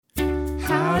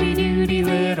howdy-doody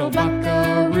little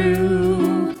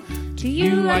buckaroo. Do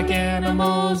you like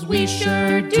animals? We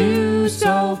sure do.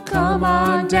 So come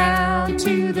on down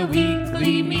to the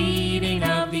weekly meeting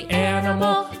of the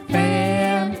Animal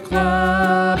Fan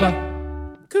Club.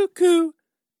 Cuckoo,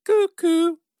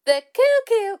 cuckoo. The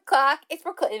cuckoo clock is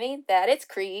proclaiming that it's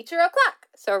creature o'clock.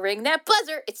 So ring that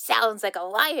buzzer. It sounds like a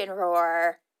lion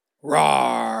roar.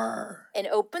 Roar. And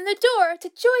open the door to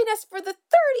join us for the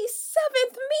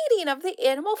 37th meeting of the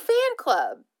Animal Fan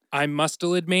Club. I'm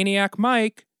Mustelid Maniac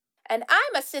Mike. And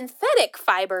I'm a synthetic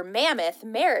fiber mammoth,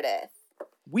 Meredith.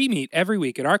 We meet every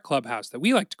week at our clubhouse that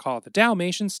we like to call the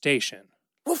Dalmatian Station.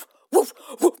 Woof, woof,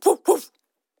 woof, woof, woof.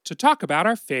 To talk about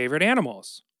our favorite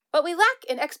animals. But we lack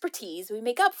in expertise. We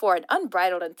make up for in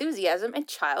unbridled enthusiasm and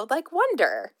childlike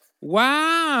wonder.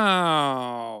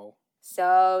 Wow.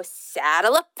 So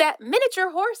saddle up that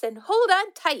miniature horse and hold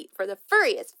on tight for the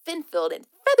furriest, fin-filled, and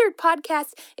feathered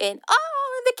podcast in all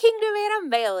of the kingdom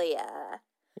Animalia.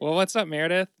 Well, what's up,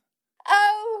 Meredith?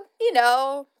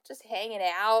 Oh, just hanging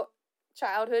out.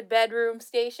 Childhood bedroom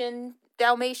station,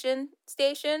 Dalmatian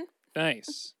station.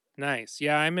 Nice.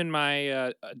 Yeah, I'm in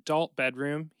my adult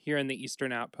bedroom here in the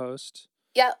Eastern Outpost.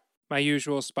 Yep. My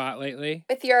usual spot lately.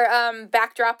 With your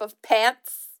backdrop of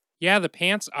pants. Yeah, the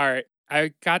pants art.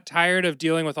 I got tired of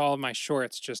dealing with all of my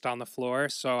shorts just on the floor,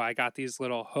 so I got these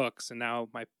little hooks, and now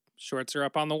my shorts are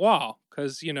up on the wall.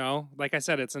 Because, like I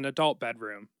said, it's an adult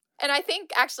bedroom. And I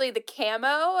think actually the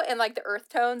camo and like the earth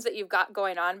tones that you've got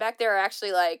going on back there are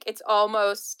actually like, it's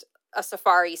almost a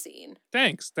safari scene.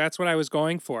 Thanks. That's what I was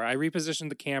going for. I repositioned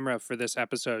the camera for this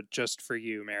episode just for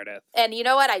you, Meredith. And you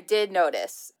know what? I did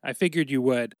notice. I figured you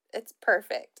would. It's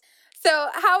perfect. So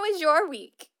how was your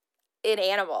week in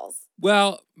animals?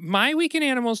 Well, my week in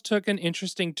animals took an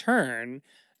interesting turn.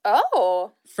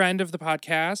 Oh. Friend of the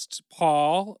podcast,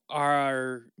 Paul,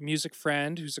 our music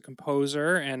friend who's a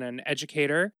composer and an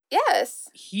educator. Yes.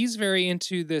 He's very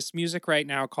into this music right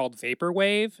now called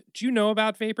Vaporwave. Do you know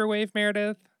about Vaporwave,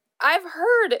 Meredith? I've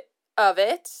heard of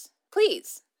it.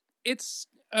 Please. It's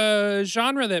a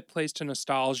genre that plays to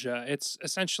nostalgia. It's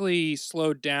essentially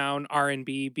slowed down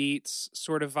R&B beats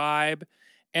sort of vibe.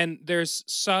 And there's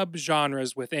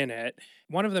sub-genres within it.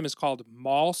 One of them is called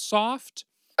Mallsoft.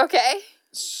 Okay.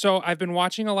 So I've been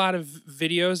watching a lot of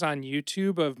videos on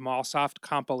YouTube of Mallsoft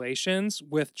compilations,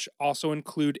 which also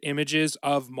include images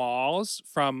of malls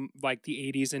from like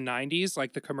the 80s and 90s,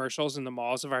 like the commercials in the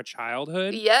malls of our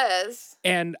childhood. Yes.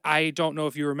 And I don't know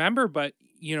if you remember, but,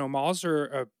 malls are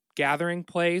a gathering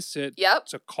place.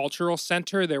 It's a cultural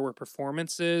center. There were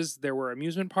performances. There were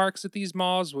amusement parks at these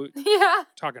malls. Yeah.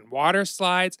 Talking water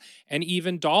slides and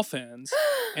even dolphins.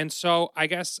 And so I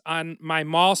guess on my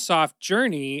Mallsoft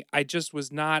journey, I just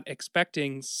was not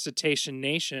expecting Cetacean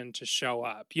Nation to show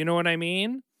up. You know what I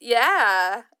mean?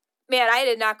 Yeah. Man, I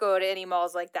did not go to any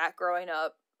malls like that growing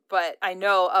up, but I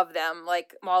know of them,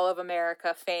 like Mall of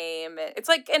America fame. It's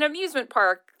like an amusement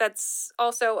park that's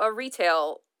also a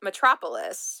retail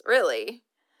metropolis, really.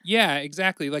 Yeah,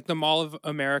 exactly. Like the Mall of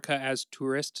America as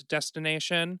tourist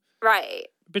destination. Right.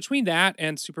 Between that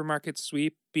and Supermarket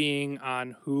Sweep being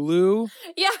on Hulu.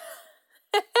 Yeah.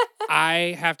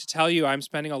 I have to tell you, I'm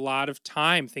spending a lot of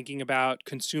time thinking about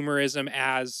consumerism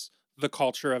as the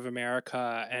culture of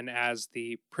America and as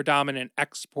the predominant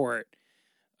export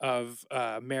of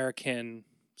American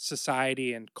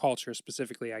society and culture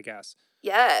specifically, I guess.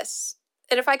 Yes.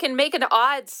 And if I can make an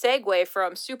odd segue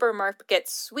from Supermarket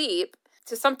Sweep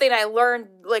to something I learned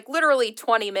like literally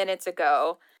 20 minutes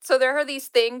ago. So there are these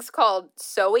things called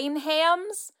sewing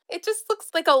hams. It just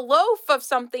looks like a loaf of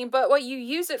something, but what you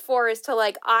use it for is to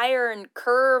like iron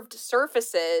curved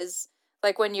surfaces,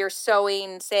 like when you're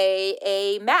sewing, say,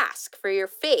 a mask for your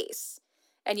face.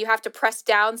 And you have to press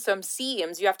down some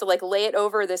seams. You have to like lay it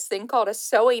over this thing called a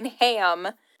sewing ham.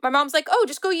 My mom's like, oh,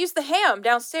 just go use the ham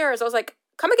downstairs. I was like,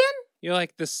 come again? You're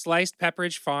like the sliced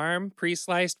Pepperidge Farm,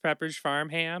 pre-sliced Pepperidge Farm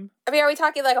ham? I mean, are we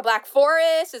talking like a Black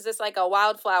Forest? Is this like a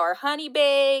Wildflower Honey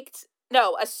Baked?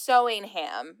 No, a sewing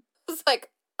ham. It's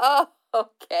like, oh,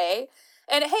 okay.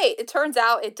 And hey, it turns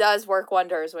out it does work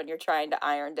wonders when you're trying to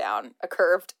iron down a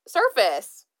curved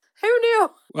surface. Who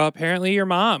knew? Well, apparently your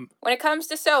mom. When it comes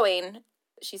to sewing,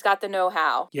 she's got the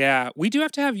know-how. Yeah, we do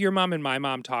have to have your mom and my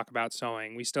mom talk about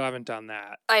sewing. We still haven't done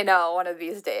that. I know, one of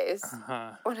these days.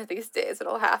 Uh-huh. One of these days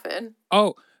it'll happen.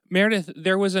 Oh, Meredith,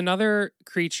 there was another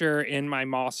creature in my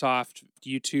Mallsoft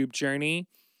YouTube journey,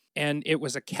 and it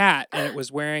was a cat, and it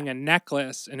was wearing a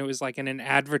necklace, and it was like in an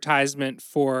advertisement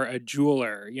for a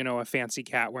jeweler, a fancy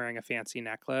cat wearing a fancy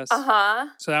necklace. Uh-huh.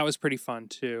 So that was pretty fun,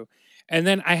 too. And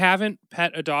then I haven't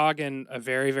pet a dog in a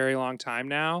very, very long time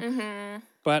now, Mm-hmm.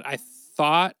 but I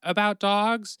thought about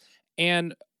dogs,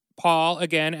 and Paul,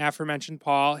 again, aforementioned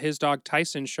Paul, his dog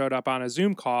Tyson showed up on a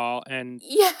Zoom call, and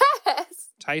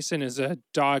Yes. Tyson is a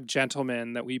dog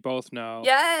gentleman that we both know.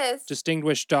 Yes.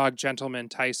 Distinguished dog gentleman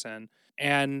Tyson.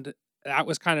 And that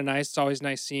was kind of nice. It's always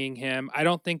nice seeing him. I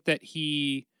don't think that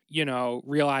he,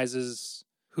 realizes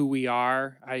who we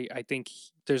are. I think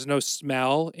there's no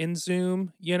smell in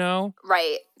Zoom,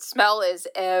 Right. Smell is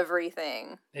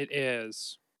everything. It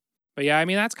is. But yeah, I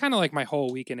mean, that's kind of like my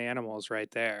whole week in animals right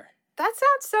there. That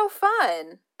sounds so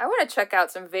fun. I want to check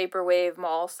out some Vaporwave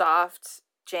Mall Soft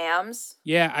jams.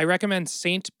 Yeah, I recommend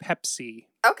Saint Pepsi.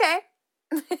 Okay.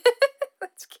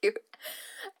 That's cute.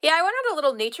 Yeah, I went on a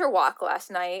little nature walk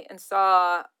last night and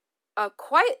saw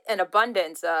quite an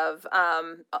abundance of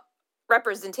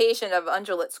representation of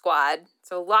ungulate squad.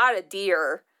 So a lot of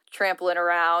deer trampling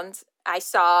around. I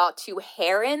saw 2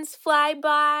 herons fly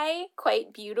by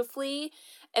quite beautifully.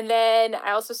 And then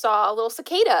I also saw a little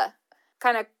cicada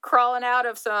kind of crawling out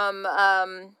of some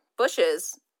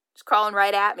bushes, just crawling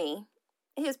right at me.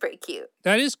 He was pretty cute.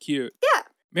 That is cute. Yeah.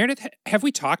 Meredith, have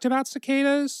we talked about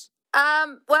cicadas?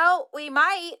 Well, we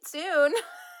might soon.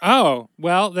 Oh,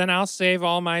 well, then I'll save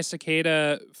all my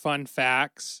cicada fun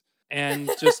facts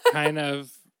and just kind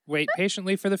of wait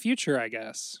patiently for the future, I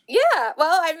guess. Yeah,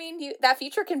 well, I mean, that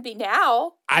future can be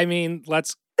now. I mean,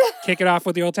 let's kick it off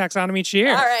with the old taxonomy cheer.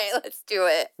 All right, let's do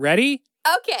it. Ready?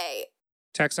 Okay.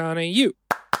 Taxana you.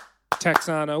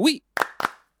 Taxana we.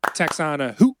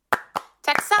 Taxana who.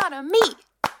 Taxonomy.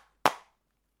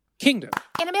 Kingdom.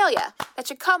 Animalia. That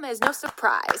should come as no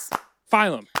surprise.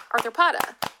 Phylum.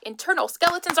 Arthropoda. Internal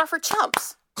skeletons are for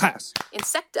chumps. Class.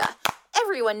 Insecta.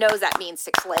 Everyone knows that means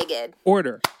 6-legged.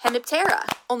 Order. Hemiptera.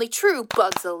 Only true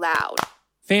bugs allowed.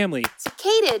 Family.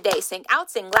 Cicada sing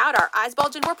loud, our eyes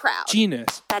bulge and we're proud.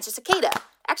 Genus. Magicicada.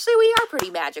 Actually, we are pretty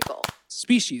magical.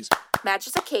 Species.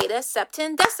 Magicicada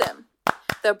septim decim.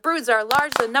 The broods are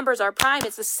large, the numbers are prime.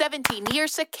 It's a 17-year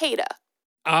cicada.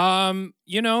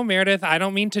 Meredith, I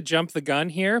don't mean to jump the gun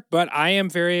here, but I am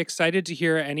very excited to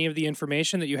hear any of the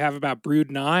information that you have about Brood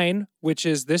 9, which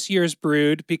is this year's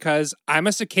brood, because I'm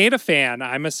a cicada fan.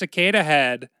 I'm a cicada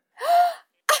head.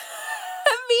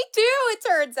 Me too, it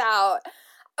turns out.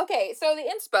 Okay, so the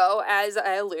inspo, as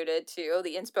I alluded to,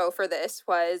 the inspo for this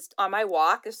was on my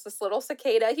walk. There's this little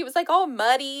cicada. He was like all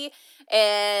muddy,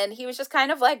 and he was just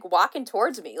kind of like walking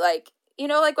towards me. Like,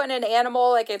 like when an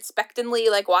animal like expectantly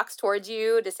like walks towards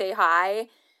you to say hi.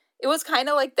 It was kind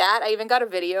of like that. I even got a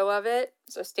video of it,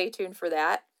 so stay tuned for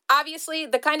that. Obviously,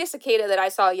 the kind of cicada that I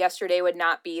saw yesterday would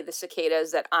not be the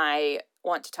cicadas that I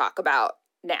want to talk about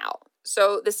now.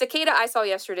 So the cicada I saw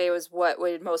yesterday was what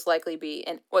would most likely be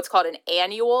what's called an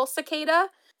annual cicada.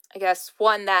 I guess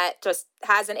one that just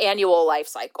has an annual life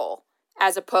cycle,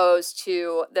 as opposed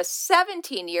to the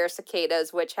 17-year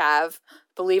cicadas, which have,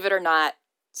 believe it or not,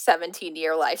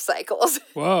 17-year life cycles.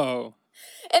 Whoa.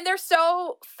 And they're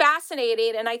so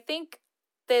fascinating. And I think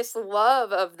this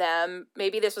love of them,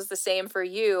 maybe this was the same for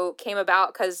you, came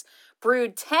about because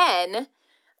Brood 10,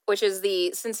 which is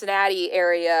the Cincinnati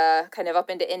area, kind of up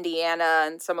into Indiana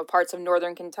and some of parts of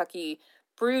northern Kentucky.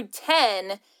 Brood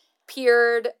 10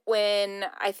 appeared when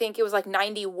I think it was like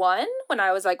 91, when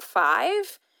I was like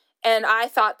 5. And I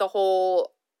thought the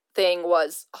whole thing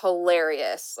was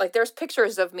hilarious. Like, there's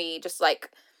pictures of me just like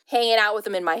hanging out with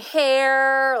them in my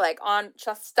hair, like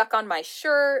just stuck on my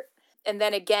shirt. And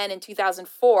then again in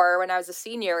 2004, when I was a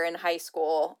senior in high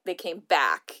school, they came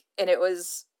back. And it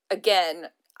was, again,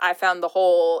 I found the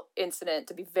whole incident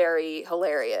to be very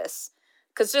hilarious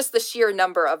because just the sheer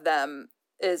number of them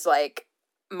is like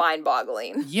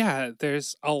mind-boggling. Yeah,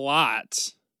 there's a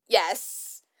lot.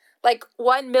 Yes. Like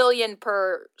 1 million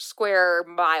per square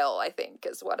mile, I think,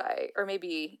 is or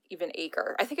maybe even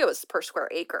acre. I think it was per square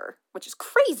acre, which is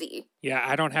crazy. Yeah,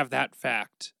 I don't have that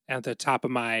fact at the top of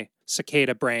my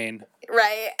cicada brain.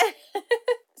 Right.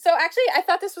 So actually, I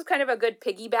thought this was kind of a good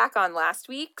piggyback on last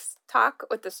week's talk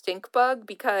with the stink bug,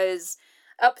 because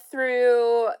up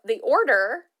through the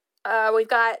order, we've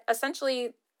got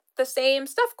essentially the same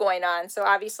stuff going on. So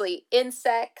obviously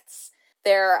insects,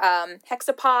 they're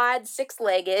hexapods,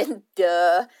 6-legged,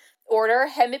 duh. Order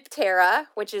Hemiptera,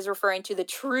 which is referring to the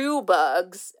true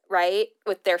bugs, right?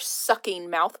 With their sucking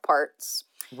mouth parts.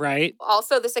 Right.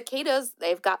 Also, the cicadas,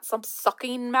 they've got some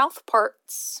sucking mouth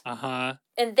parts. Uh-huh.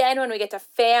 And then when we get to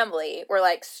family, we're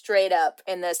like straight up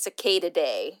in the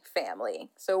Cicadidae family.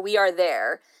 So we are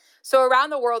there. So around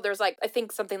the world, there's like, I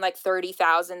think something like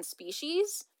 30,000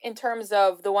 species in terms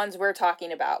of the ones we're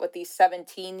talking about with these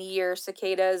 17-year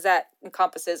cicadas that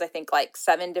encompasses, I think, like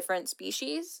 7 different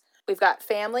species. We've got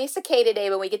family Cicadidae.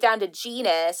 When we get down to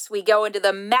genus, we go into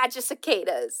the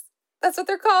Magicicadas. That's what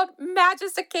they're called,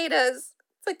 Magicicadas.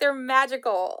 It's like they're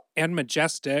magical. And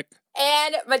majestic.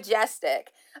 And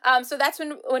majestic. So that's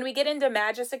when we get into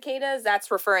Magicicadas, that's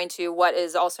referring to what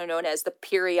is also known as the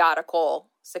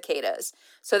periodical cicadas.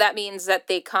 So that means that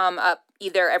they come up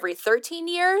either every 13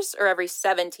 years or every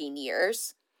 17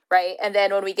 years, right? And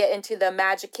then when we get into the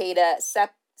Magicada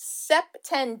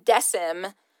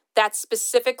septendecim, that's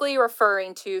specifically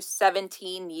referring to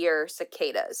 17-year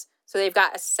cicadas. So they've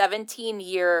got a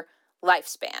 17-year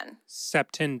lifespan.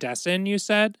 Septendecim, you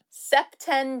said?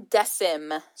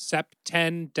 Septendecim.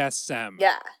 Septendecim.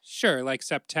 Yeah. Sure, like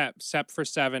sept for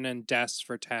 7 and des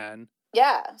for 10.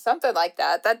 Yeah, something like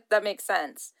that. That makes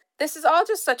sense. This is all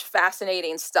just such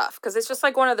fascinating stuff because it's just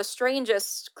like one of the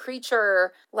strangest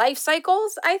creature life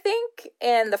cycles, I think.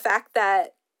 And the fact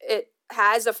that it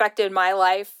has affected my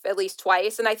life at least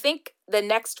twice. And I think the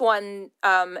next one,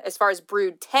 as far as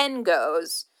Brood 10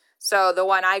 goes, so the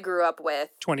one I grew up with.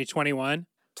 2021?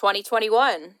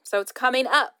 2021. So it's coming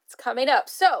up. It's coming up.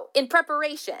 So in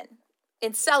preparation,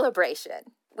 in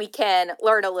celebration, we can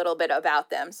learn a little bit about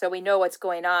them so we know what's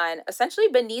going on essentially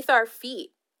beneath our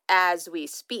feet as we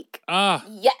speak. Ah.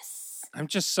 Yes. I'm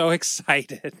just so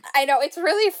excited. I know. It's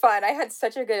really fun. I had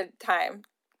such a good time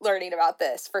learning about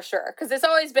this for sure. Because it's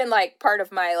always been like part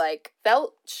of my like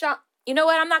felt shop. You know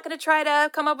what? I'm not going to try to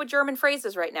come up with German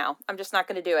phrases right now. I'm just not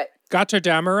going to do it.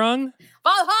 Götterdämmerung?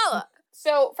 Valhalla!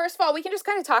 So, first of all, we can just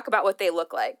kind of talk about what they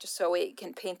look like, just so we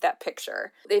can paint that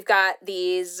picture. They've got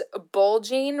these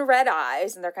bulging red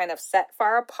eyes, and they're kind of set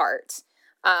far apart.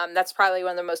 That's probably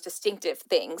one of the most distinctive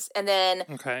things. And then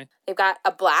they've got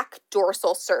a black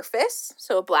dorsal surface,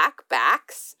 so black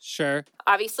backs. Sure.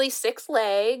 Obviously, 6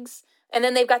 legs. And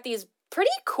then they've got these pretty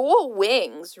cool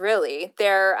wings, really.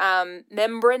 They're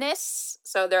membranous,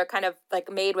 so they're kind of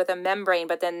like made with a membrane,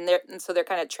 but then they're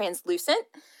kind of translucent.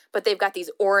 But they've got these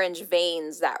orange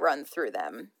veins that run through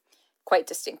them quite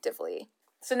distinctively.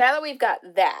 So now that we've got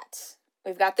that,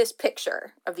 we've got this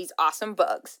picture of these awesome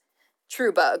bugs.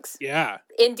 True bugs. Yeah.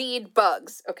 Indeed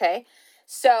bugs, okay?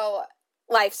 So,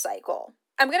 life cycle.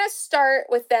 I'm going to start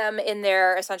with them in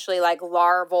their essentially like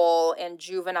larval and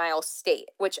juvenile state,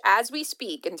 which as we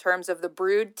speak in terms of the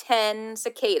Brood 10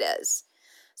 cicadas.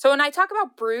 So when I talk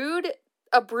about brood,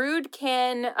 a brood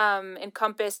can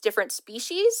encompass different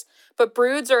species, but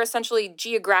broods are essentially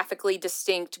geographically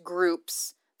distinct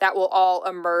groups that will all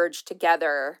emerge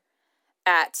together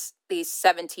at these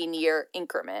 17-year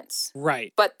increments.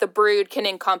 Right. But the brood can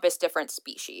encompass different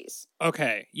species.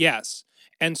 Okay, yes.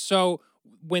 And so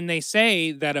when they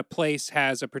say that a place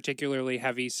has a particularly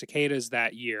heavy cicadas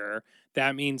that year,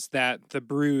 that means that the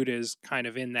brood is kind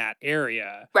of in that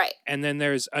area. Right. And then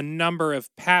there's a number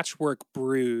of patchwork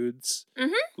broods,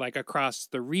 like across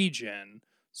the region.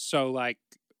 So like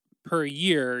per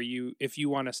year, if you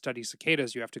want to study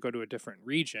cicadas, you have to go to a different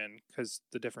region because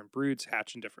the different broods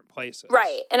hatch in different places.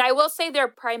 Right. And I will say they're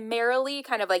primarily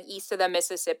kind of like east of the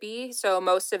Mississippi. So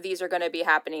most of these are going to be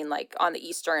happening like on the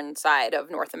eastern side of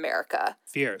North America.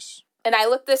 Fierce. And I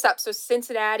looked this up. So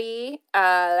Cincinnati,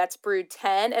 that's Brood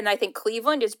 10. And I think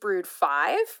Cleveland is Brood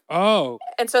 5. Oh.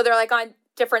 And so they're like on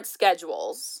different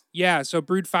schedules. Yeah. So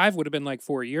Brood 5 would have been like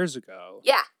 4 years ago.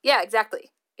 Yeah,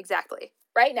 exactly.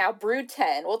 Right now, Brood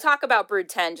 10. We'll talk about Brood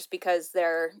 10 just because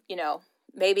they're,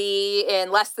 maybe in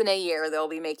less than a year they'll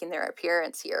be making their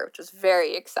appearance here, which is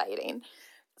very exciting.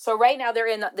 So right now they're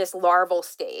in this larval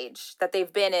stage that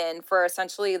they've been in for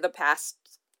essentially the past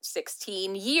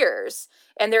 16 years.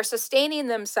 And they're sustaining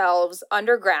themselves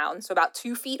underground, so about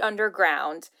 2 feet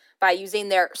underground, by using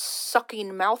their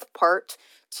sucking mouth part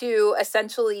to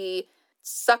essentially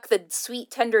suck the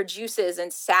sweet, tender juices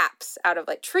and saps out of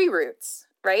like tree roots,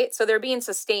 right? So they're being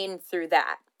sustained through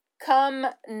that. Come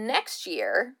next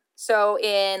year, so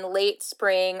in late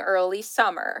spring, early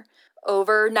summer,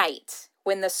 overnight,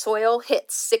 when the soil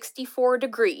hits 64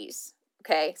 degrees,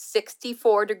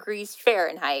 64 degrees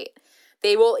Fahrenheit,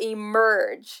 they will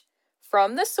emerge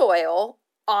from the soil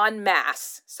en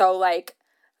masse. So like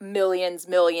millions.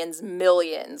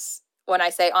 When I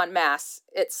say en masse,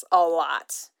 it's a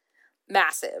lot.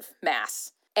 Massive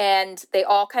mass. And they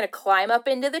all kind of climb up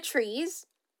into the trees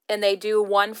and they do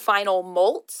one final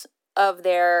molt of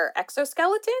their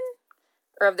exoskeleton,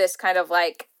 or of this kind of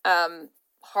like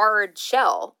hard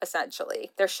shell,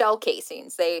 essentially. They're shell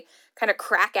casings. They kind of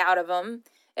crack out of them.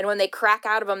 And when they crack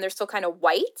out of them, they're still kind of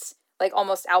white, like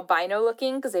almost albino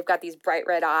looking, because they've got these bright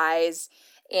red eyes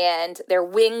and their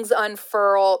wings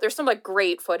unfurl. There's some like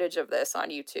great footage of this on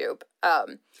YouTube.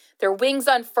 Their wings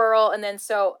unfurl, and then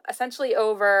so essentially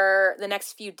over the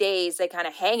next few days, they kind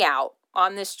of hang out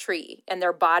on this tree and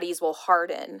their bodies will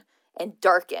harden and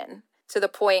darken to the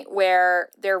point where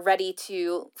they're ready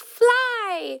to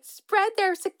fly, spread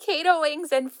their cicada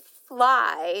wings and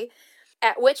fly,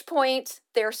 at which point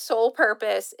their sole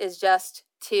purpose is just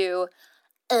to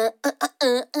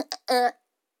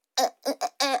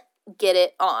get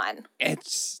it on.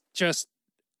 It's just,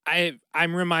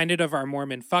 I'm reminded of our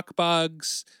Mormon fuck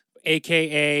bugs,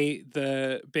 aka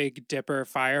the Big Dipper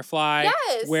firefly,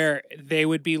 Yes. where they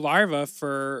would be larvae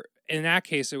for, in that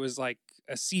case, it was like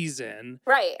a season.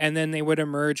 Right. And then they would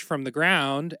emerge from the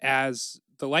ground as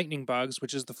the lightning bugs,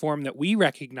 which is the form that we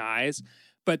recognize.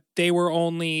 But they were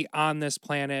only on this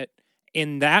planet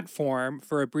in that form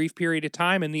for a brief period of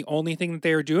time. And the only thing that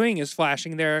they were doing is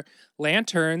flashing their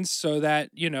lanterns so that,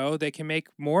 you know, they can make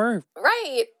more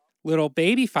Right. little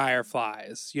baby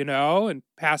fireflies, you know, and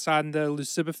pass on the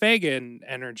Lucibophagan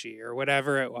energy or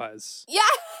whatever it was. Yeah.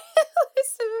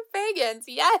 Lucibophagians.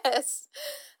 Yes.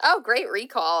 Oh, great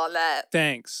recall on that.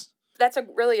 Thanks. That's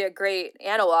really a great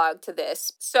analog to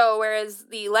this. So whereas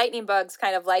the lightning bugs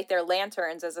kind of light their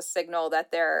lanterns as a signal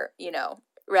that they're, you know,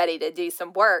 ready to do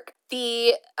some work,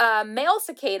 the male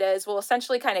cicadas will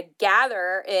essentially kind of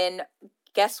gather in,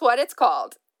 guess what it's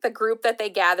called? The group that they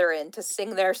gather in to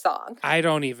sing their song. I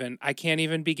can't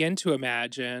even begin to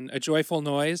imagine. A joyful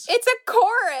noise? It's a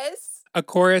chorus. A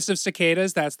chorus of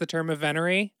cicadas? That's the term of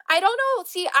venery? I don't know.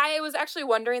 See, I was actually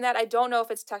wondering that. I don't know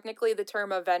if it's technically the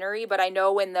term of venery, but I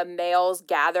know when the males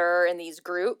gather in these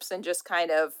groups and just kind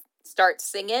of start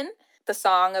singing the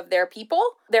song of their people,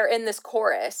 they're in this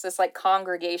chorus, this like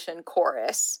congregation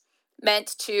chorus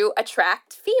meant to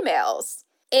attract females.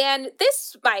 And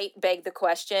this might beg the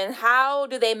question, how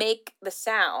do they make the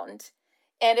sound?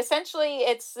 And essentially,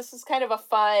 this is kind of a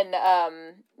fun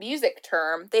music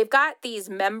term. They've got these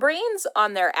membranes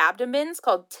on their abdomens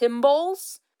called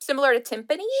tymbals, similar to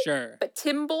timpani. Sure. But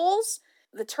tymbals,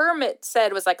 the term it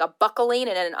said was like a buckling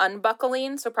and an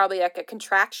unbuckling, so probably like a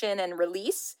contraction and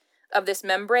release of this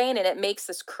membrane, and it makes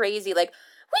this crazy like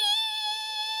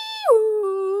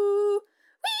wee-oo,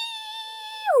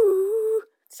 wee-oo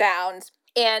sound.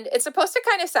 And it's supposed to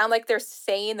kind of sound like they're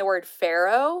saying the word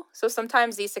pharaoh. So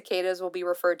sometimes these cicadas will be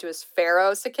referred to as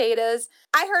pharaoh cicadas.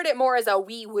 I heard it more as a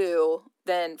wee woo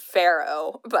than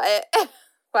pharaoh, but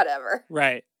whatever.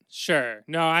 Right. Sure.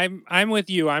 No, I'm with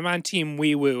you. I'm on team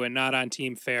wee woo and not on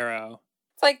team pharaoh.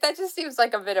 It's like that just seems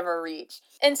like a bit of a reach.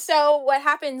 And so what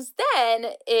happens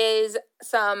then is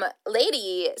some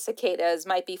lady cicadas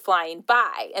might be flying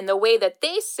by, and the way that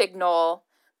they signal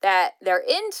that they're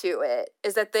into it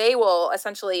is that they will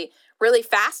essentially really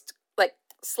fast, like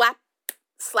slap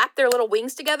their little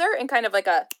wings together in kind of like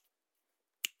a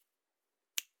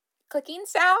clicking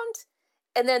sound.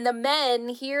 And then the men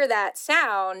hear that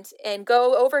sound and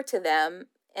go over to them.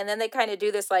 And then they kind of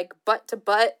do this like butt to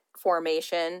butt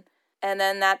formation. And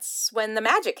then that's when the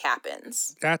magic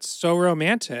happens. That's so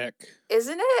romantic.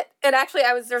 Isn't it? And actually,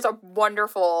 there's a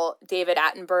wonderful David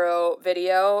Attenborough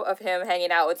video of him hanging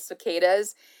out with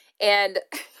cicadas. And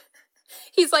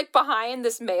he's like behind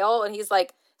this male and he's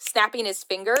like snapping his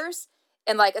fingers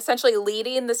and like essentially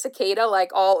leading the cicada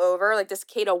like all over. Like the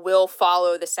cicada will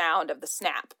follow the sound of the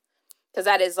snap because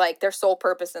that is like their sole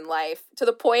purpose in life, to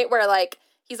the point where like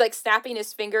he's like snapping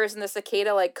his fingers and the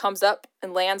cicada like comes up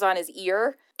and lands on his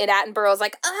ear. And Attenborough's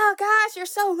like, oh gosh, you're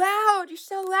so loud. You're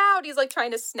so loud. He's like trying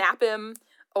to snap him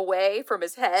away from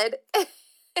his head.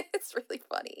 It's really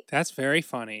funny. That's very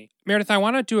funny. Meredith, I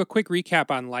want to do a quick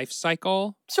recap on life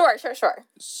cycle. Sure.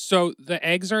 So the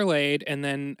eggs are laid, and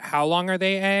then how long are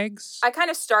they eggs? I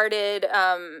kind of started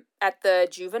at the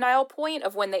juvenile point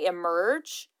of when they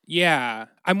emerge. Yeah.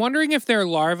 I'm wondering if they're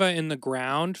larvae in the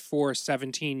ground for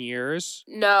 17 years.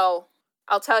 No,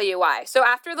 I'll tell you why. So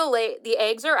after the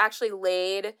eggs are actually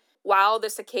laid while the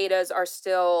cicadas are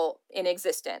still in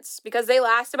existence, because they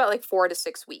last about like 4 to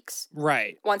 6 weeks.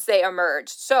 Right. Once they emerge.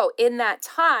 So in that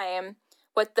time,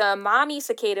 what the mommy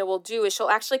cicada will do is she'll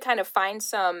actually kind of find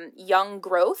some young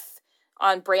growth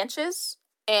on branches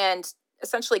and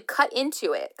essentially cut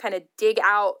into it, kind of dig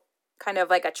out kind of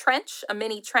like a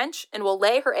mini trench, and will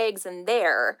lay her eggs in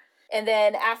there. And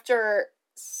then after,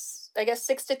 I guess,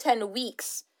 6 to 10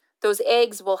 weeks, those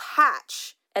eggs will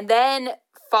hatch and then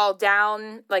fall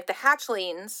down, like the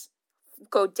hatchlings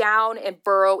go down and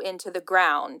burrow into the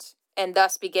ground, and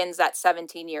thus begins that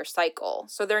 17-year cycle.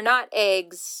 So they're not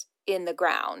eggs in the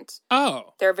ground.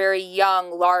 Oh. They're very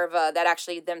young larvae that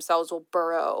actually themselves will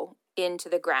burrow into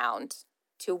the ground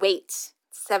to wait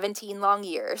 17 long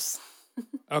years.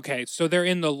 Okay, so they're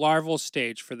in the larval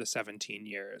stage for the 17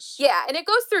 years. Yeah, and it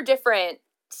goes through different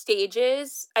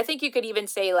stages. I think you could even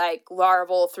say like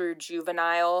larval through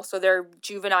juvenile. So they're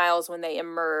juveniles when they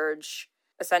emerge,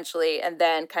 essentially, and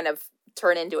then kind of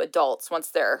turn into adults once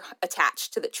they're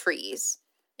attached to the trees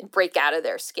and break out of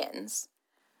their skins.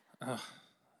 Ugh,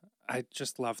 I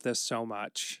just love this so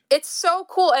much. It's so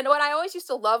cool. And what I always used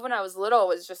to love when I was little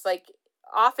was just like,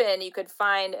 often you could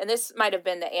find, and this might have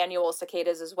been the annual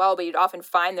cicadas as well, but you'd often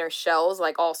find their shells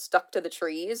like all stuck to the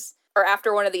trees. Or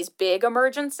after one of these big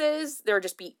emergences, there would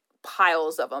just be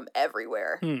piles of them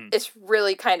everywhere. It's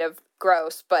really kind of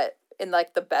gross, but in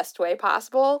like the best way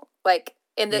possible. Like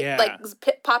in the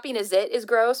like popping a zit is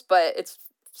gross, but it's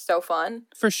so fun.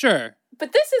 For sure.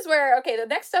 But this is where, okay, the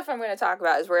next stuff I'm going to talk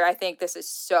about is where I think this is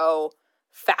so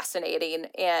fascinating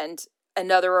and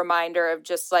another reminder of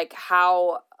just like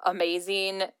how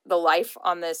amazing the life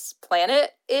on this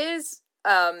planet is,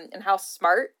 and how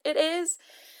smart it is.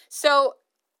 So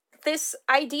this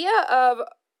idea of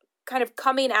kind of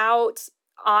coming out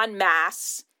en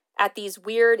masse at these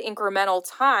weird incremental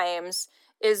times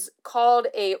is called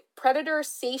a predator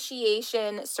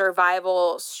satiation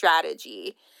survival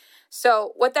strategy.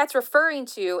 So what that's referring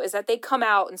to is that they come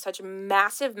out in such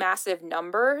massive, massive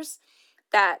numbers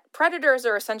that predators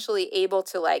are essentially able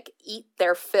to like eat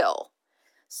their fill.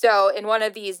 So in one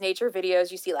of these nature videos,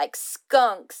 you see like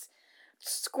skunks,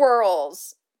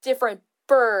 squirrels, different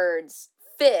birds,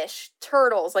 fish,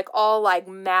 turtles, like all like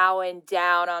mowing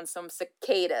down on some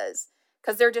cicadas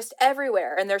because they're just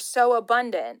everywhere and they're so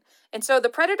abundant. And so the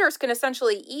predators can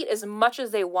essentially eat as much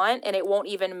as they want and it won't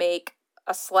even make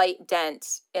a slight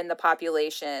dent in the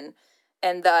population.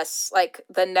 And thus, like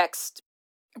the next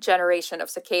generation of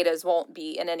cicadas won't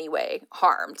be in any way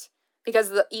harmed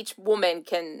because each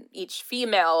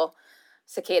female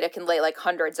cicada can lay like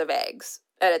hundreds of eggs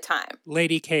at a time.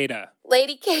 Lady Cada.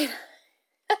 Lady Cada.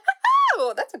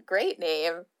 Oh, that's a great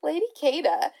name. Lady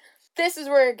Cada. This is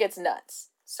where it gets nuts.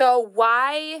 So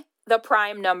why the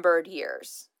prime numbered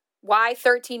years? Why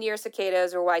 13-year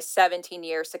cicadas or why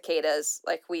 17-year cicadas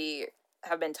like we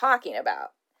have been talking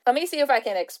about? Let me see if I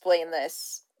can explain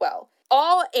this well.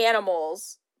 All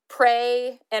animals,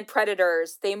 prey and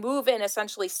predators, they move in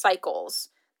essentially cycles.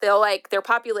 Their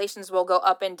populations will go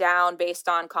up and down based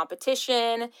on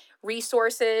competition,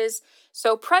 resources.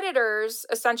 So predators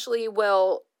essentially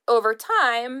will, over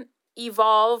time,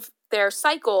 evolve their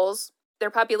cycles,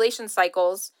 their population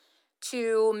cycles,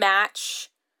 to match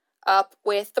up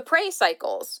with the prey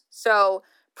cycles. So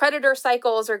predator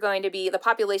cycles are going to be, the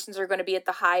populations are going to be at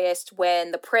the highest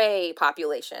when the prey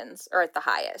populations are at the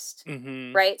highest,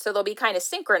 right? So they'll be kind of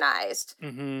synchronized.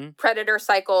 Predator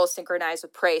cycles synchronized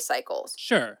with prey cycles.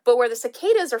 Sure. But where the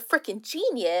cicadas are freaking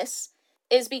genius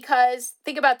is because,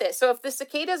 think about this. So if the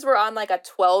cicadas were on like a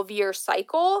 12-year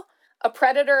cycle, a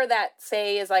predator that,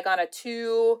 say, is like on a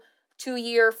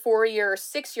two-year, 4-year,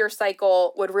 6-year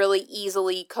cycle would really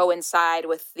easily coincide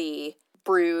with the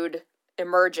brood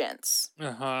emergence.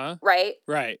 Right?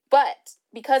 Right. But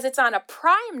because it's on a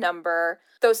prime number,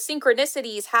 those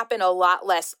synchronicities happen a lot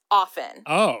less often.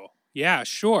 Oh, yeah,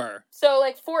 sure. So,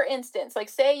 like, for instance, like,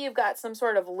 say you've got some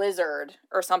sort of lizard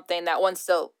or something that wants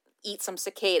to eat some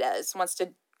cicadas, wants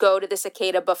to go to the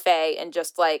cicada buffet and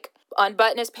just, like,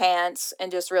 unbutton his pants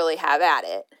and just really have at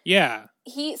it. Yeah.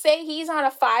 Say he's on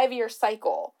a 5-year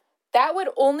cycle. That would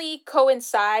only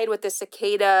coincide with the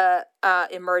cicada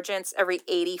emergence every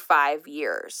 85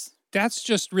 years. That's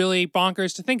just really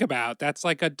bonkers to think about. That's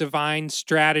like a divine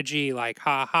strategy, like,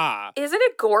 ha. Isn't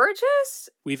it gorgeous?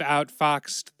 We've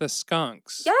outfoxed the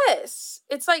skunks. Yes.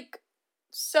 It's like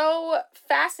so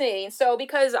fascinating. So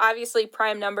because obviously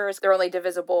prime numbers, they're only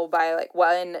divisible by like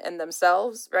one in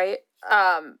themselves, right?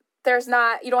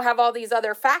 You don't have all these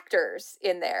other factors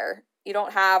in there. You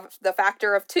don't have the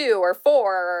factor of 2 or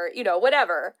 4 or,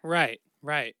 whatever. Right.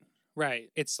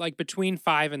 It's like between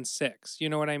 5 and 6. You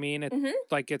know what I mean?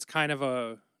 It's kind of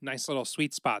a nice little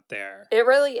sweet spot there. It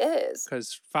really is.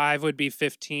 Because 5 would be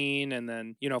 15 and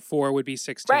then, 4 would be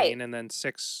 16 right. And then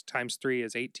 6 times 3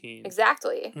 is 18.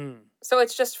 Exactly. So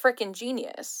it's just freaking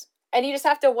genius. And you just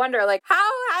have to wonder, like,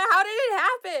 how did it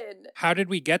happen? How did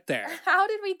we get there? How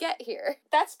did we get here?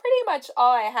 That's pretty much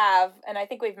all I have. And I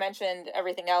think we've mentioned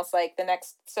everything else. Like the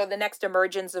next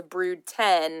emergence of Brood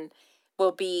 10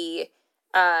 will be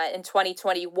in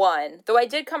 2021. Though I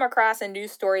did come across a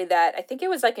news story that I think it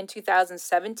was like in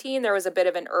 2017, there was a bit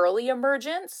of an early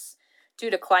emergence due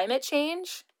to climate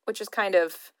change, which is kind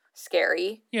of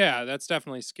scary. Yeah, that's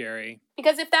definitely scary.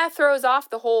 Because if that throws off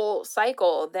the whole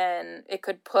cycle, then it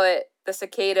could put the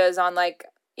cicadas on like,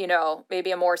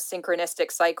 maybe a more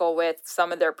synchronistic cycle with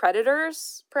some of their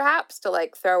predators, perhaps, to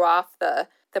like throw off the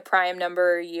prime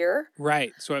number year.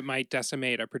 Right. So it might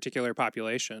decimate a particular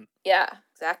population. Yeah,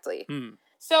 exactly.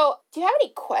 So do you have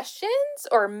any questions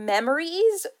or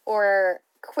memories or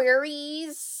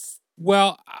queries?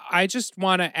 Well, I just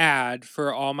want to add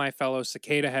for all my fellow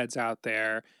cicada heads out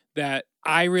there that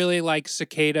I really like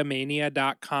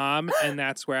cicadamania.com, and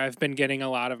that's where I've been getting a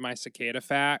lot of my cicada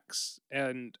facts.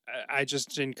 And I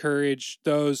just encourage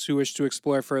those who wish to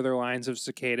explore further lines of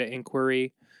cicada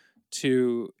inquiry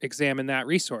to examine that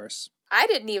resource. I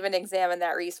didn't even examine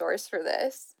that resource for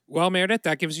this. Well, Meredith,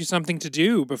 that gives you something to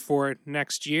do before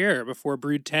next year, before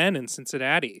Brood 10 in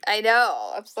Cincinnati. I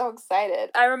know. I'm so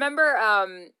excited. I remember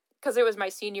because it was my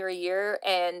senior year,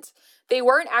 and they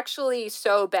weren't actually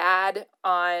so bad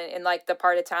in like the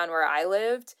part of town where I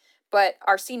lived, but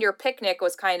our senior picnic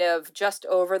was kind of just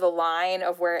over the line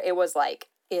of where it was like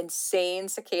insane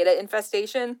cicada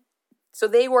infestation. So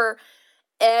they were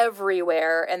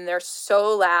everywhere, and they're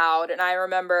so loud. And I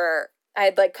remember I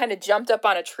had like kind of jumped up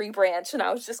on a tree branch, and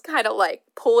I was just kind of like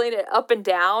pulling it up and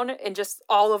down, and just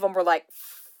all of them were like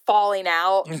falling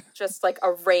out, just like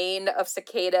a rain of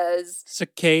cicadas.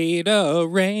 Cicada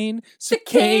rain,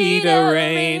 cicada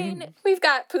rain. We've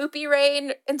got poopy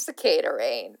rain and cicada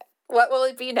rain. What will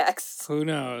it be next? Who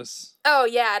knows? Oh,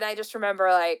 yeah, and I just remember,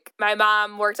 like, my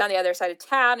mom worked on the other side of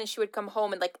town, and she would come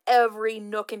home, and, like, every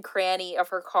nook and cranny of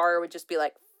her car would just be,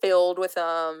 like, filled with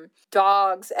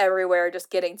dogs everywhere,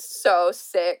 just getting so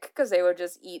sick because they would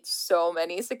just eat so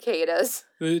many cicadas.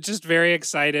 Just very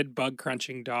excited,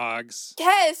 bug-crunching dogs.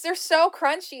 Yes, they're so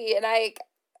crunchy, and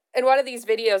in one of these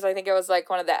videos, I think it was like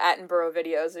one of the Attenborough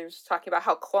videos, they were just talking about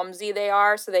how clumsy they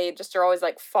are, so they just are always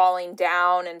like falling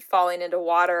down and falling into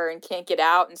water and can't get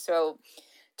out, and so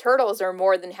turtles are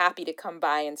more than happy to come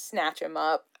by and snatch them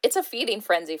up. It's a feeding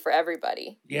frenzy for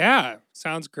everybody. Yeah,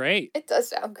 sounds great. It does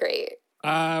sound great.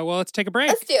 Well, let's take a break.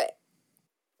 Let's do it.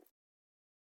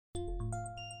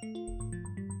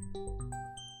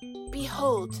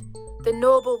 Behold, the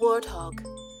noble warthog,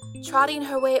 trotting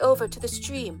her way over to the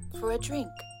stream for a drink,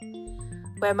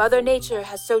 where Mother Nature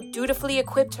has so dutifully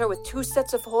equipped her with 2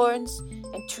 sets of horns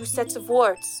and 2 sets of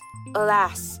warts.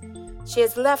 Alas, she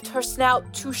has left her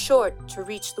snout too short to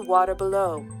reach the water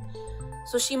below,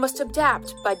 so she must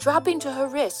adapt by dropping to her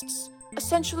wrists,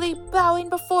 essentially bowing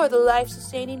before the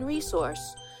life-sustaining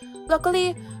resource.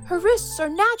 Luckily, her wrists are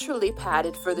naturally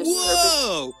padded for this purpose.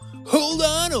 Whoa! Hold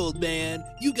on, old man.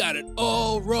 You got it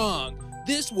all wrong.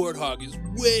 This warthog is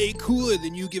way cooler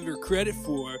than you give her credit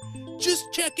for.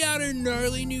 Just check out her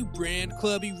gnarly new brand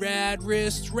clubby rad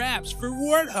wrist wraps for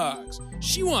warthogs.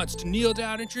 She wants to kneel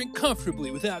down and drink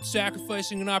comfortably without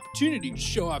sacrificing an opportunity to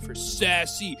show off her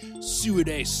sassy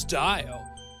Suade style.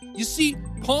 You see,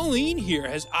 Pauline here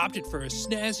has opted for a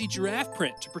snazzy giraffe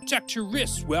print to protect her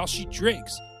wrists while she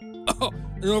drinks. Oh,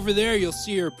 and over there you'll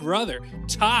see her brother,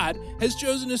 Todd, has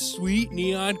chosen a sweet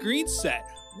neon green set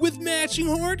with matching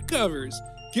horn covers.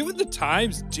 Give it the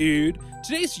times, dude.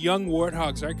 Today's young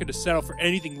warthogs aren't going to settle for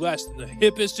anything less than the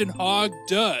hippest and hog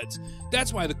duds.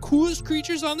 That's why the coolest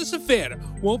creatures on the savannah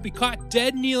won't be caught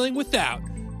dead kneeling without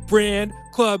brand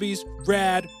clubbies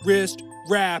rad wrist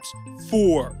wraps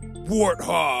for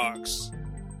warthogs.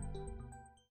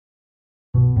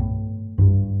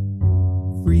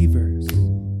 Free verse,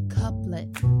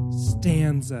 Couplet,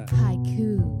 stanza,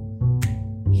 haiku,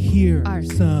 here are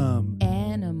some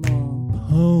animal,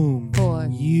 poem for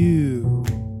you.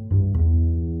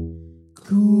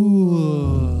 Cool.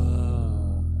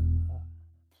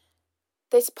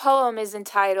 This poem is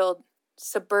entitled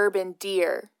Suburban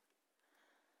Deer.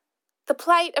 The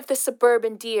plight of the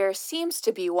suburban deer seems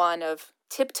to be one of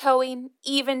tiptoeing,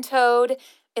 even-toed,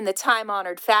 in the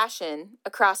time-honored fashion,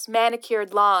 across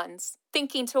manicured lawns,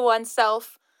 thinking to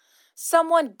oneself,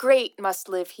 someone great must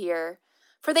live here,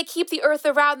 for they keep the earth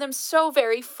around them so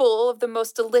very full of the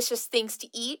most delicious things to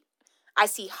eat. I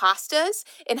see hostas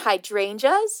and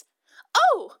hydrangeas.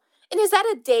 Oh, and is that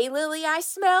a daylily I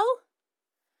smell?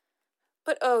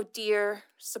 But oh dear,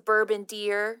 suburban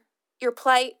deer, your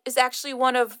plight is actually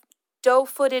one of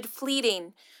doe-footed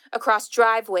fleeting across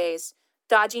driveways,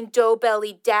 dodging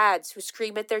doe-bellied dads who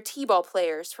scream at their t-ball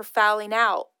players for fouling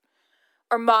out,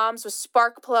 or moms with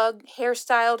spark-plug,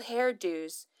 hairstyled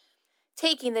hairdos,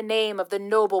 taking the name of the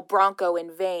noble Bronco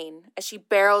in vain as she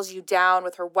barrels you down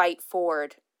with her white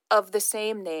Ford, of the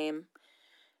same name.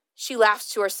 She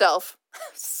laughs to herself.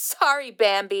 Sorry,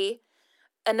 Bambi.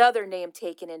 Another name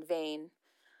taken in vain.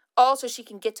 All so she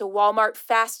can get to Walmart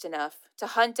fast enough to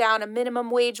hunt down a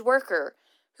minimum wage worker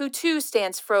who too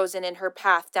stands frozen in her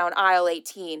path down aisle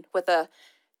 18 with a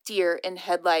deer in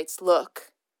headlights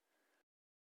look.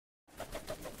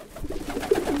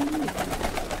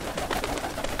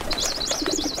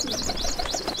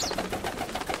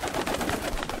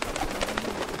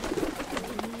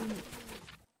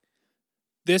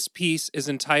 This piece is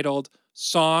entitled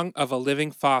Song of a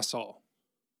Living Fossil.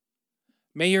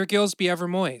 May your gills be ever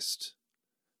moist.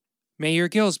 May your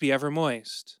gills be ever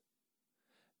moist.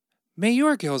 May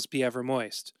your gills be ever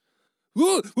moist.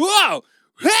 Whoa!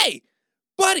 Hey!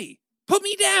 Buddy, put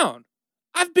me down!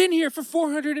 I've been here for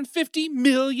 450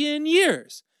 million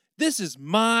years. This is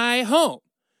my home.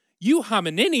 You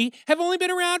hominini have only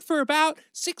been around for about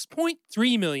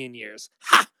 6.3 million years.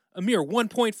 Ha! A mere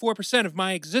 1.4% of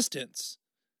my existence.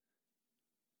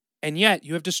 And yet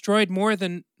you have destroyed more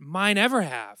than mine ever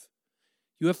have.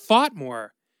 You have fought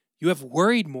more. You have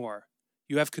worried more.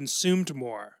 You have consumed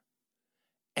more.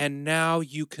 And now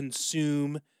you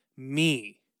consume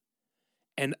me.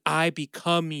 And I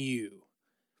become you.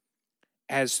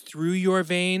 As through your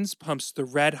veins pumps the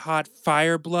red-hot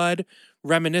fire blood,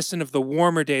 reminiscent of the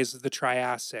warmer days of the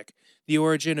Triassic, the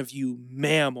origin of you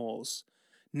mammals.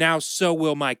 Now so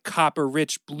will my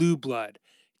copper-rich blue blood,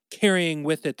 carrying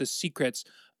with it the secrets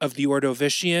of the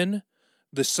Ordovician,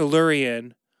 the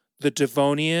Silurian, the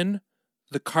Devonian,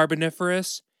 the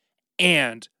Carboniferous,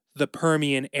 and the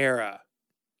Permian era.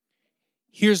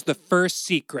 Here's the first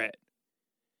secret.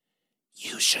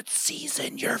 You should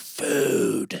season your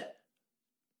food.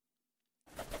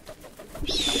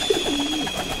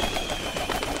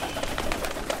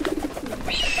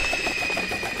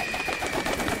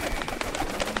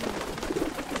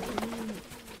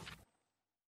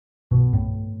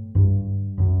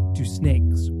 Do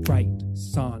snakes write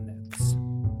sonnets?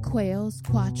 Quails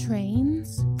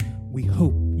quatrains We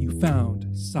hope you found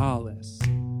solace.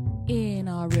 in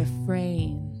our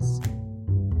refrains.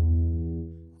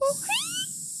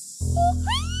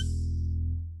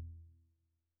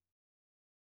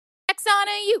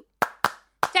 Taxana you.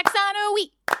 Taxana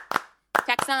we.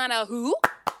 Taxana who?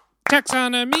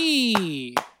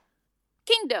 Taxonomy!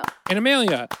 Kingdom. And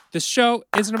Amelia, this show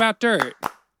isn't about dirt.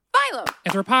 Phylum.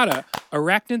 Arthropoda,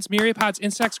 arachnids, myriapods,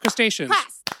 insects, crustaceans.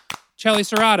 Class.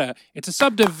 Chelicerata, it's a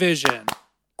subdivision.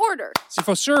 Order.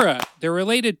 Xyphosura, they're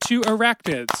related to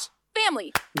arachnids.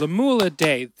 Family.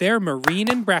 Lemulidae, they're marine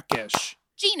and brackish.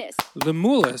 Genus.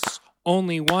 Lemulus,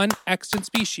 only one extant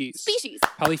species. Species.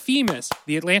 Polyphemus,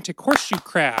 the Atlantic horseshoe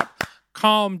crab.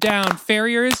 Calm down,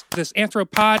 farriers. This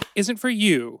arthropod isn't for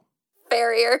you.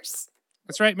 Farriers.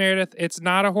 That's right, Meredith. It's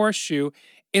not a horseshoe.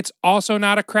 It's also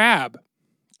not a crab,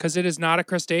 because it is not a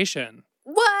crustacean.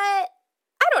 What?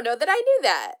 I don't know that I knew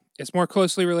that. It's more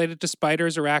closely related to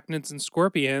spiders, arachnids, and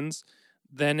scorpions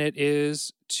than it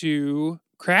is to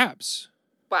crabs.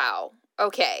 Wow.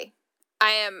 Okay.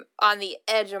 I am on the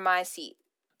edge of my seat.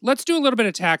 Let's do a little bit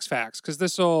of tax facts, because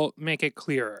this will make it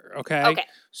clearer, okay? Okay.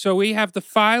 So we have the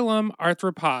phylum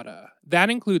Arthropoda.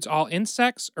 That includes all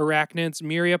insects, arachnids,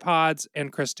 myriapods,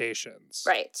 and crustaceans.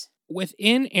 Right.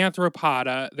 Within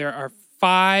Arthropoda, there are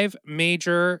 5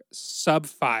 major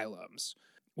subphylums.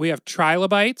 We have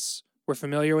trilobites. We're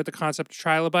familiar with the concept of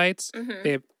trilobites. Mm-hmm.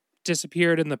 They've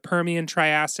disappeared in the Permian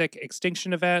Triassic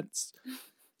extinction events.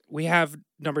 We have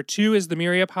number 2 is the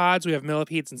myriapods. We have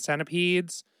millipedes and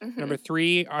centipedes. Mm-hmm. Number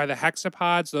 3 are the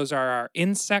hexapods. Those are our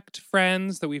insect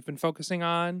friends that we've been focusing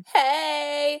on.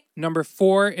 Hey. Number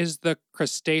 4 is the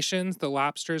crustaceans, the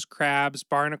lobsters, crabs,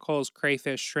 barnacles,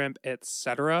 crayfish, shrimp,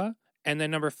 etc. And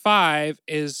then number 5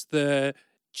 is the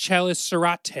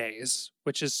chelicerates,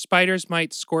 which is spiders,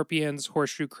 mites, scorpions,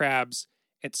 horseshoe crabs,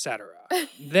 etc.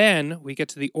 Then we get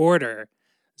to the order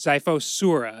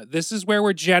Xyphosura. This is where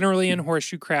we're generally in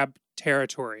horseshoe crab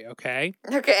territory, okay?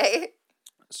 Okay.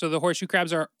 So the horseshoe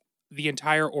crabs are the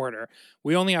entire order.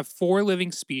 We only have 4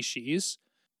 living species.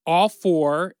 All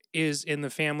 4 is in the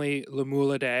family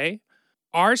Lemulidae.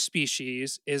 Our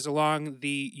species is along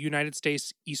the United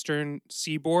States eastern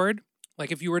seaboard.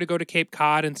 Like if you were to go to Cape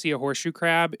Cod and see a horseshoe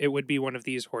crab, it would be one of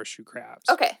these horseshoe crabs.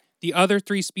 Okay. The other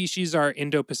 3 species are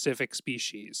Indo-Pacific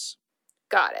species.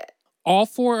 Got it. All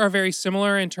 4 are very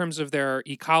similar in terms of their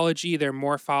ecology, their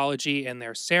morphology, and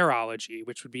their serology,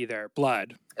 which would be their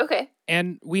blood. Okay.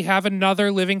 And we have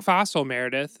another living fossil,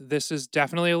 Meredith. This is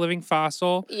definitely a living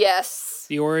fossil. Yes.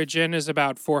 The origin is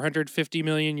about 450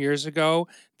 million years ago.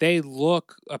 They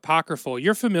look apocryphal.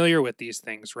 You're familiar with these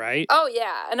things, right? Oh,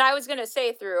 yeah. And I was going to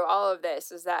say through all of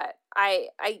this is that I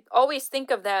always think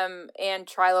of them and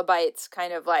trilobites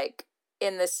kind of like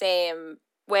in the same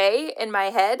way in my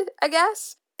head, I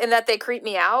guess, in that they creep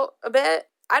me out a bit.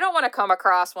 I don't want to come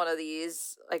across one of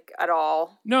these like at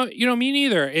all. No, me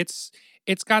neither. It's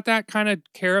got that kind of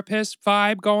carapace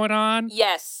vibe going on.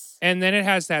 Yes. And then it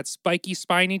has that spiky,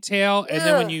 spiny tail. And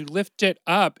then when you lift it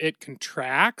up, it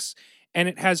contracts. And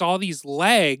it has all these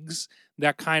legs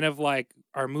that kind of like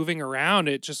are moving around.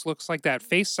 It just looks like that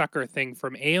face sucker thing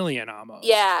from Alien almost.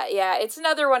 Yeah. It's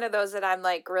another one of those that I'm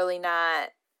like really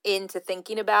not into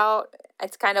thinking about.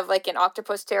 It's kind of like an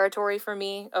octopus territory for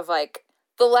me of like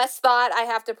The less thought I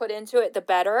have to put into it, the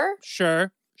better.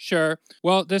 Sure.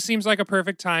 Well, this seems like a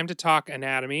perfect time to talk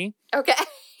anatomy. Okay.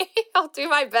 I'll do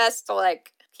my best to,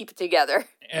 like, keep it together.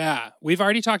 Yeah. We've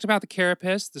already talked about the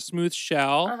carapace, the smooth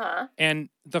shell, Uh-huh. and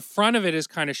the front of it is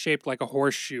kind of shaped like a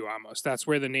horseshoe almost. That's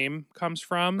where the name comes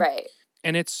from. Right.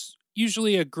 And it's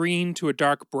usually a green to a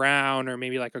dark brown or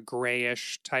maybe like a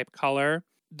grayish type color.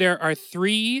 There are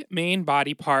 3 main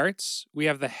body parts. We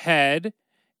have the head,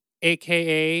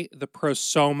 aka the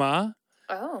prosoma.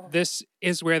 Oh. This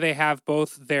is where they have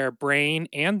both their brain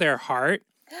and their heart.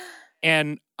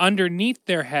 And underneath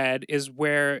their head is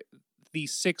where the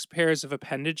 6 pairs of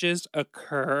appendages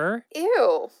occur.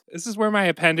 Ew. This is where my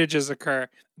appendages occur.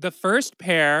 The first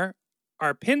pair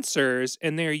are pincers,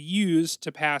 and they're used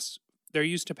to pass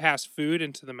food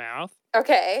into the mouth.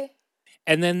 Okay.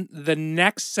 And then the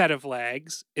next set of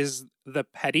legs is the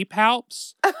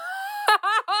pedipalps,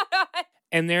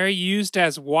 and they're used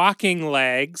as walking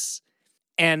legs.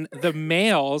 And the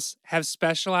males have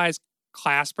specialized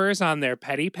claspers on their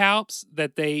pedipalps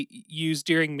that they use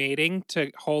during mating to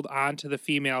hold on to the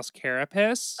female's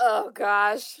carapace. Oh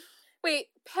gosh. Wait,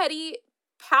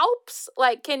 pedipalps?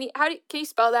 Like, can you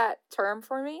spell that term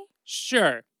for me?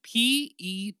 Sure. Pedipalps.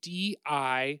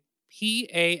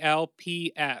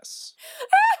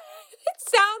 It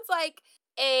sounds like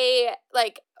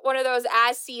one of those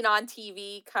as seen on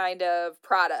TV kind of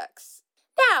products.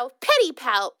 Now,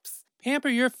 pedipalps. Pamper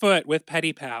your foot with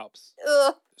pedipalps.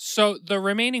 Ugh. So the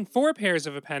remaining 4 pairs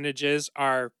of appendages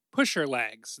are pusher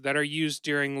legs that are used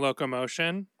during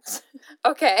locomotion.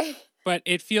 Okay. But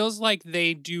it feels like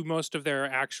they do most of their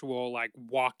actual like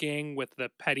walking with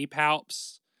the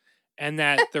pedipalps, and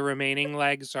that the remaining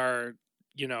legs are,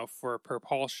 for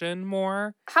propulsion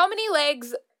more. How many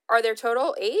legs are there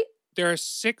total? 8? There are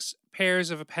 6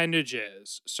 pairs of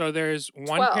appendages. So there's 1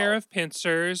 pair 12. of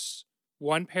pincers,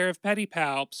 1 pair of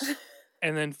pedipalps,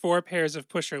 and then 4 pairs of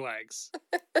pusher legs.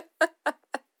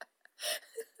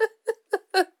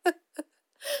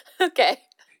 Okay.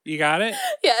 You got it?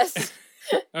 Yes.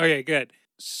 Okay, good.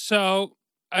 So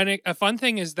a fun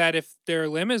thing is that if their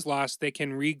limb is lost, they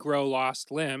can regrow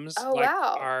lost limbs. Oh, like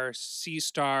wow. our sea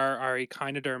star, our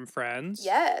echinoderm friends.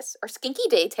 Yes. Or skinky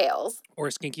daytails. Or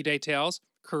skinky daytails.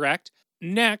 Correct.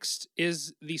 Next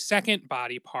is the second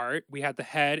body part. We had the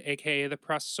head, aka the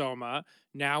prosoma.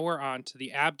 Now we're on to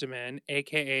the abdomen,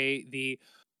 aka the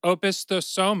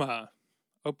opistosoma.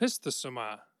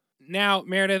 Now,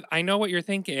 Meredith, I know what you're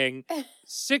thinking.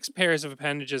 6 pairs of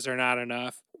appendages are not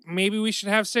enough. Maybe we should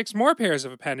have 6 more pairs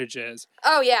of appendages.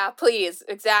 Oh, yeah, please.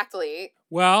 Exactly.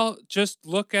 Well, just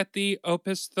look at the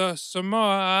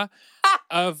opistosoma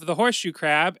of the horseshoe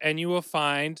crab, and you will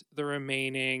find the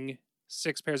remaining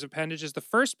 6 pairs of appendages. The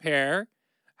first pair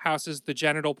houses the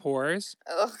genital pores.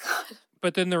 Oh, God.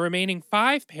 But then the remaining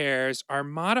 5 pairs are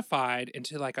modified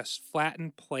into like a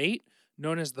flattened plate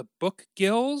known as the book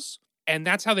gills. And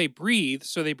that's how they breathe.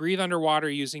 So they breathe underwater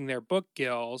using their book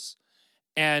gills.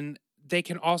 And they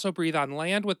can also breathe on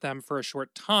land with them for a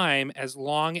short time as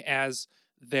long as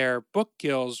their book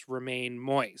gills remain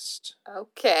moist.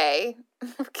 Okay.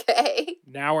 Okay.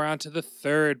 Now we're on to the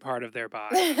third part of their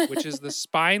body, which is the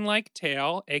spine-like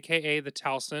tail, aka the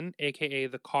telson, aka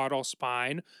the caudal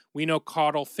spine. We know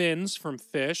caudal fins from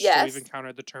fish, so Yes. we've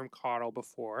encountered the term caudal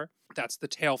before. That's the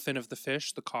tail fin of the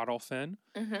fish, the caudal fin.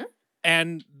 Mm-hmm.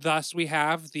 And thus we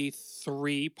have the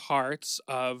 3 parts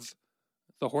of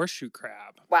the horseshoe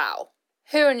crab. Wow.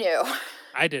 Who knew?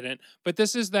 I didn't. But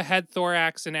this is the head,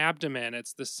 thorax, and abdomen.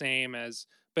 It's the same as,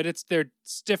 but it's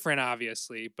different,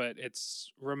 obviously, but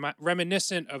it's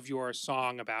reminiscent of your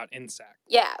song about insects.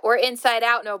 Yeah, we're inside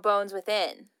out, no bones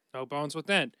within. No bones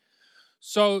within.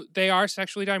 So they are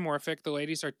sexually dimorphic. The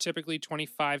ladies are typically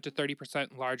 25 to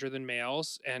 30% larger than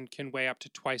males and can weigh up to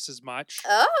twice as much.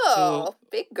 Oh,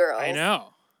 big girls. I know.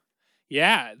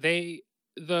 Yeah, the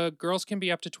girls can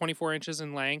be up to 24 inches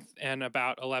in length and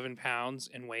about 11 pounds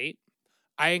in weight.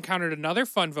 I encountered another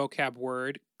fun vocab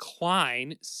word,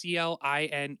 cline,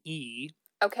 C-L-I-N-E.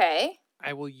 Okay.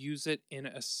 I will use it in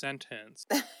a sentence.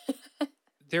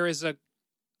 There is a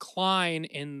cline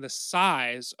in the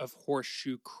size of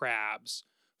horseshoe crabs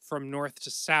from north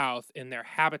to south in their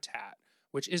habitat,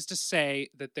 which is to say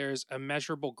that there's a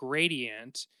measurable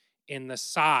gradient in the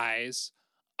size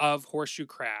of horseshoe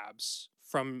crabs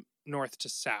from north to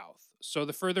south. So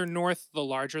the further north, the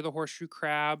larger the horseshoe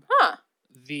crab. Huh.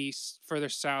 The further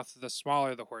south, the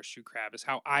smaller the horseshoe crab, is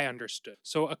how I understood.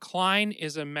 So a cline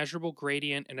is a measurable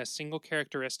gradient in a single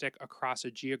characteristic across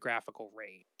a geographical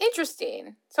range.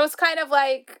 Interesting. So it's kind of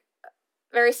like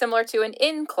very similar to an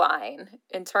incline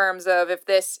in terms of if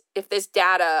this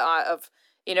data of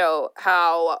you know,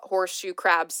 how horseshoe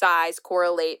crab size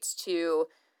correlates to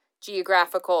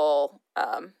geographical,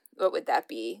 what would that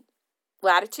be?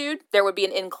 Latitude? There would be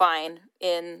an incline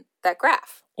in that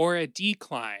graph. Or a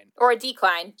decline. Or a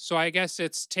decline. So I guess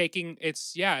it's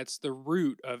the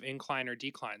root of incline or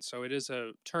decline. So it is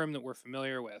a term that we're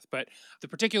familiar with. But the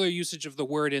particular usage of the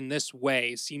word in this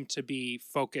way seemed to be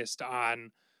focused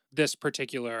on this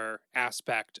particular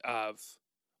aspect of,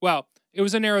 well, it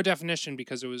was a narrow definition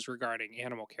because it was regarding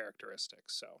animal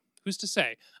characteristics. So who's to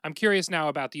say? I'm curious now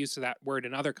about the use of that word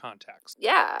in other contexts.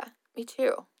 Yeah, me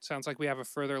too. Sounds like we have a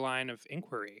further line of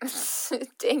inquiry.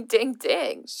 Ding, ding,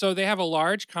 ding. So they have a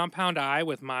large compound eye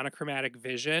with monochromatic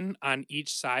vision on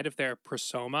each side of their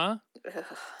prosoma. Ugh.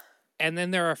 And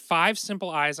then there are 5 simple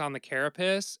eyes on the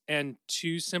carapace and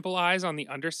 2 simple eyes on the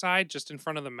underside, just in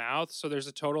front of the mouth. So there's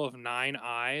a total of 9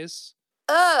 eyes.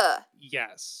 Ugh.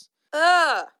 Yes.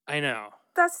 Ugh. I know.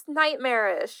 That's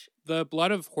nightmarish. The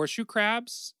blood of horseshoe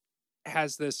crabs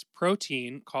has this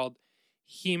protein called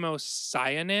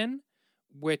hemocyanin,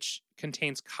 which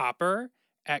contains copper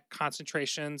at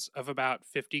concentrations of about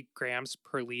 50 grams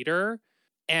per liter.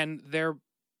 And their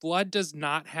blood does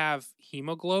not have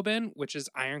hemoglobin, which is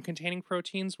iron-containing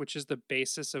proteins, which is the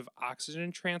basis of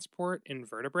oxygen transport in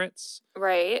vertebrates.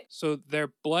 Right. So their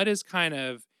blood is kind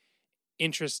of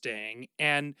interesting,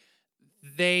 and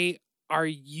they are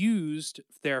used,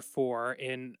 therefore,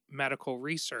 in medical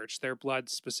research, their blood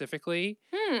specifically.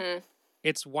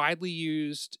 It's widely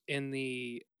used in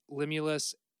the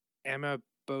Limulus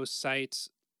amoebocyte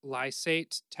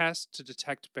lysate test to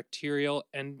detect bacterial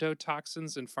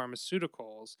endotoxins in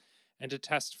pharmaceuticals and to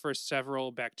test for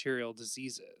several bacterial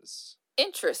diseases.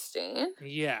 Interesting.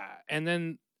 Yeah. And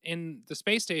then in the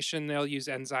space station, they'll use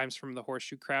enzymes from the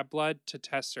horseshoe crab blood to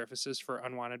test surfaces for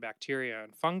unwanted bacteria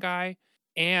and fungi.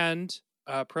 And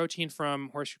protein from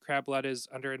horseshoe crab blood is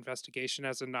under investigation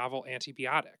as a novel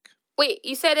antibiotic. Wait,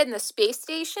 you said in the space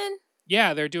station?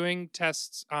 Yeah, they're doing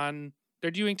tests in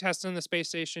the space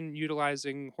station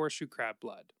utilizing horseshoe crab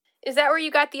blood. Is that where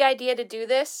you got the idea to do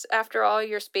this after all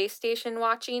your space station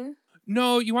watching?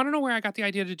 No, you want to know where I got the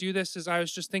idea to do this is I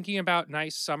was just thinking about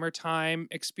nice summertime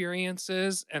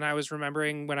experiences, and I was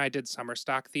remembering when I did summer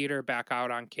stock theater back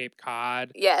out on Cape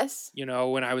Cod. Yes. You know,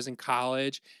 when I was in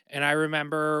college. And I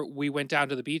remember we went down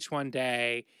to the beach one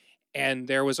day and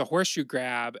there was a horseshoe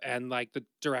crab, and like the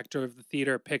director of the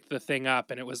theater picked the thing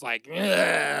up and it was like,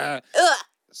 ugh. Ugh.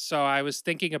 So I was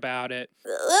thinking about it.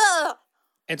 Ugh.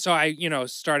 And so I,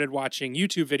 started watching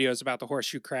YouTube videos about the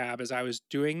horseshoe crab as I was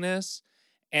doing this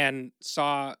and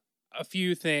saw a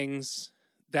few things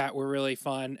that were really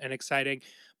fun and exciting.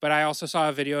 But I also saw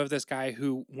a video of this guy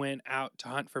who went out to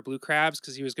hunt for blue crabs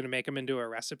because he was going to make them into a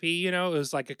recipe. It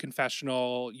was like a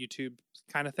confessional YouTube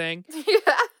kind of thing.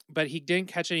 Yeah. But he didn't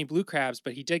catch any blue crabs,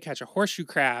 but he did catch a horseshoe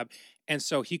crab. And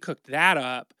so he cooked that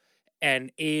up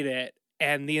and ate it.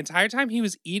 And the entire time he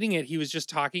was eating it, he was just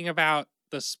talking about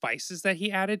the spices that he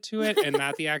added to it and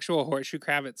not the actual horseshoe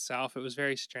crab itself. It was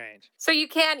very strange. So you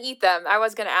can eat them. I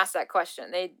was going to ask that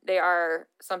question. They are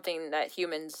something that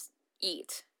humans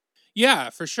eat.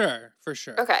 Yeah, for sure. For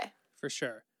sure. Okay. For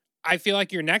sure. I feel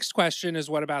like your next question is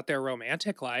what about their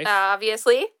romantic life?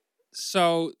 Obviously.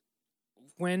 So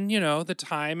when, the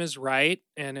time is right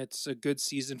and it's a good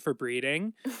season for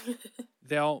breeding,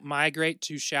 they'll migrate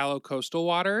to shallow coastal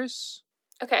waters.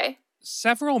 Okay.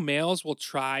 Several males will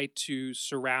try to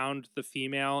surround the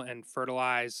female and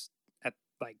fertilize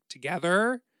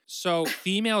together. So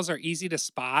females are easy to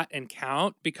spot and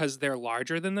count because they're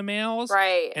larger than the males.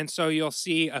 Right. And so you'll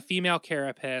see a female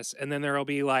carapace and then there'll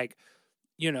be 3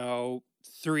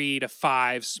 to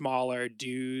 5 smaller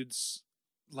dudes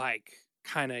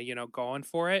kind of, going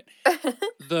for it.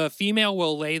 The female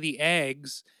will lay the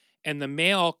eggs and the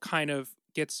male kind of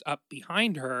gets up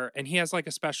behind her and he has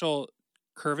a special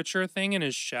curvature thing in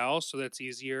his shell so that's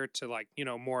easier to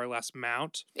more or less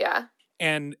mount. Yeah.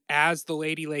 And as the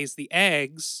lady lays the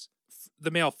eggs,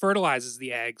 the male fertilizes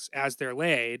the eggs as they're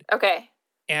laid. Okay.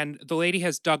 And the lady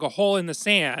has dug a hole in the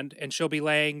sand and she'll be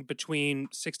laying between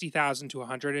 60,000 to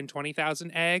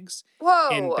 120,000 eggs. Whoa.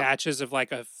 In batches of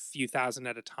a few thousand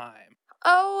at a time.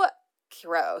 Oh,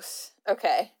 gross.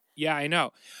 Okay. Yeah, I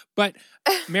know. But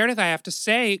Meredith, I have to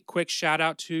say, quick shout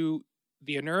out to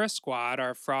the Anura Squad,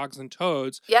 our frogs and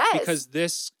toads. Yes. Because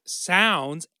this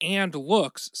sounds and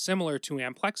looks similar to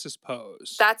Amplexus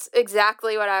pose. That's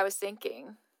exactly what I was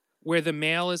thinking. Where the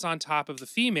male is on top of the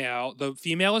female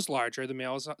is larger, the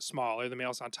male is smaller, the male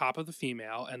is on top of the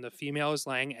female, and the female is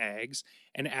laying eggs.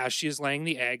 And as she is laying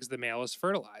the eggs, the male is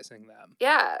fertilizing them.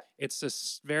 Yeah. It's a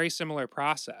very similar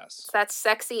process. That's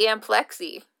sexy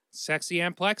amplexy. Sexy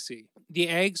and plexy. The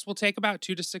eggs will take about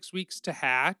 2 to 6 weeks to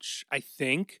hatch, I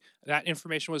think. That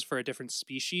information was for a different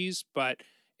species, but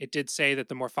it did say that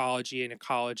the morphology and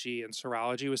ecology and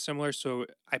serology was similar, so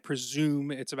I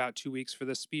presume it's about 2 weeks for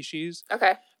this species.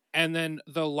 Okay. And then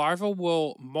the larva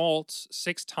will molt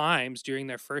 6 times during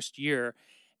their first year,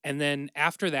 and then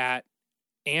after that,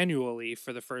 annually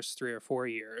for the first 3 or 4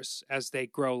 years as they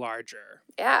grow larger.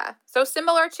 Yeah. So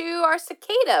similar to our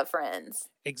cicada friends.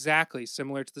 Exactly,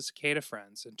 similar to the cicada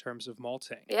friends in terms of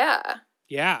molting. Yeah.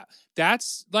 Yeah,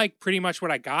 that's like pretty much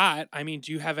what I got. I mean,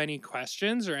 do you have any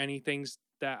questions or any things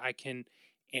that I can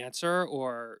answer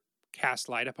or cast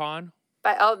light upon?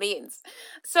 By all means.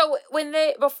 So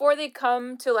before they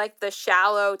come to like the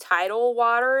shallow tidal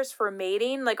waters for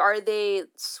mating, like are they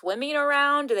swimming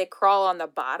around? Do they crawl on the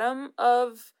bottom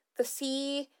of the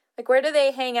sea? Like where do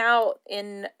they hang out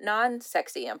in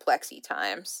non-sexy and plexy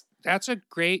times? That's a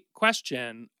great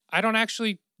question. I don't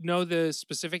actually know the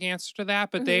specific answer to that,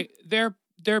 but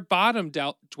they're bottom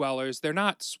dwellers. They're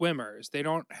not swimmers. They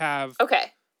don't have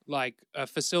Okay. like a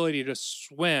facility to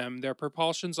swim. Their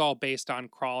propulsion's all based on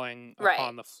crawling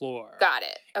upon the floor. Got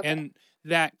it. Okay. And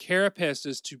that carapace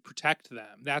is to protect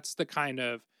them. That's the kind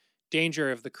of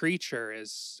danger of the creature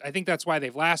is, I think that's why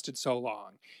they've lasted so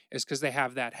long, is because they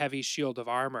have that heavy shield of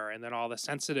armor and then all the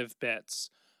sensitive bits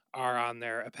are on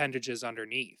their appendages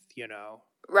underneath, you know?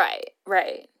 Right.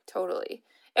 Totally.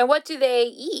 And what do they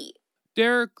eat?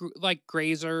 They're like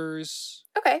grazers,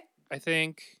 Okay. I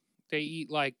think. They eat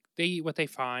what they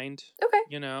find, Okay.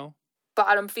 you know?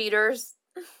 Bottom feeders.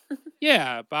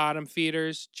 Yeah, bottom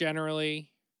feeders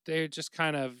generally. They just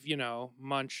kind of,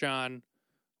 munch on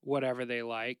whatever they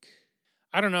like.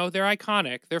 I don't know. They're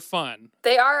iconic. They're fun.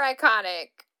 They are iconic.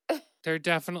 They're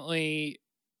definitely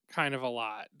kind of a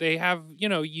lot. They have,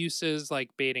 uses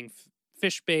like baiting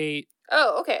fish bait.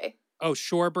 Oh, okay. Oh,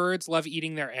 shorebirds love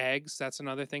eating their eggs. That's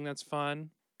another thing that's fun.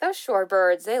 Those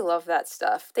shorebirds, they love that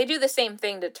stuff. They do the same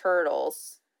thing to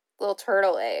turtles. Little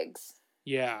turtle eggs.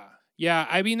 Yeah. Yeah,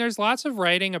 I mean, there's lots of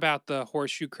writing about the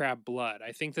horseshoe crab blood.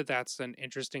 I think that that's an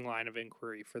interesting line of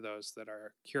inquiry for those that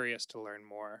are curious to learn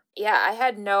more. Yeah, I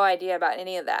had no idea about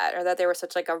any of that, or that they were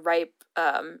such like a ripe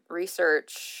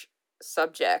research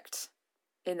subject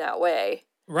in that way.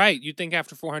 Right. You'd think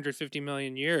after 450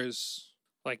 million years,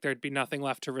 like there'd be nothing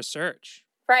left to research.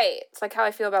 Right. It's like how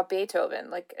I feel about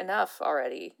Beethoven. Like, enough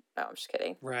already. No, I'm just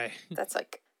kidding. Right. That's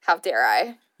like, how dare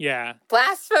I? Yeah.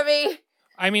 Blasphemy!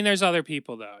 I mean, there's other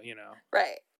people, though,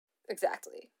 Right.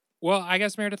 Exactly. Well, I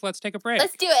guess, Meredith, let's take a break.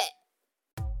 Let's do it!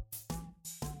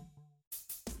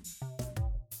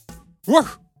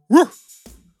 Ruff, ruff.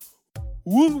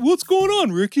 What's going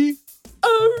on, Ricky?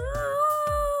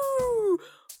 Oh,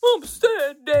 I'm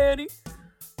sad, Daddy.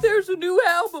 There's a new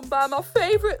album by my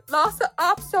favorite Lhasa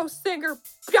Apso singer,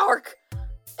 Bjork.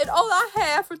 And all I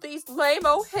have are these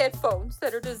lame-o headphones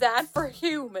that are designed for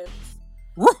humans.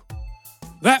 Ruff.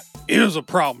 That is a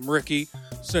problem, Ricky,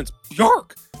 since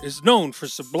Bjork is known for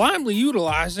sublimely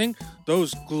utilizing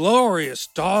those glorious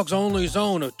dogs-only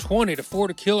zone of 20 to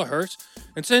 40 kilohertz,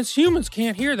 and since humans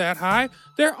can't hear that high,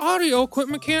 their audio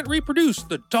equipment can't reproduce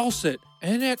the dulcet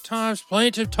and at times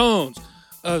plaintive tones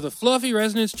of the fluffy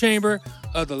resonance chamber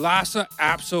of the Lhasa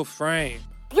Apso frame.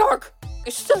 Bjork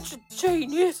is such a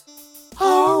genius.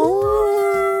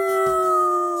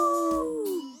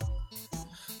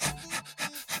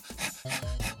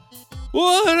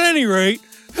 Well, at any rate,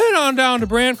 head on down to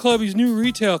Brand Clubby's new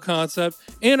retail concept,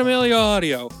 Animalia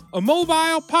Audio, a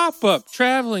mobile pop-up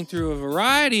traveling through a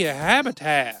variety of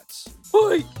habitats.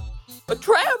 Wait, a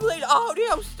traveling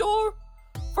audio store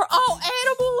for all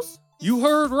animals? You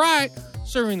heard right,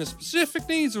 serving the specific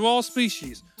needs of all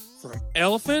species, from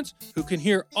elephants, who can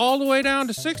hear all the way down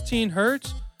to 16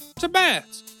 hertz, to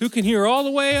bats, who can hear all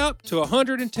the way up to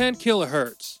 110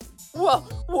 kilohertz. Well,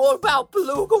 what about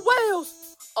beluga whales?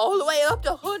 All the way up to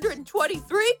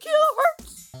 123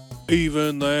 kilohertz?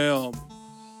 Even them.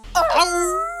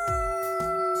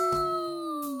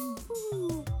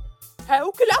 How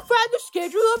can I find the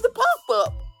schedule of the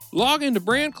pop-up? Log into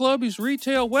Brand Clubby's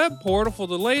retail web portal for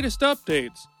the latest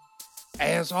updates.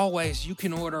 As always, you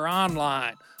can order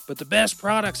online, but the best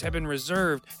products have been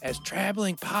reserved as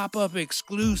traveling pop-up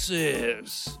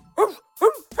exclusives.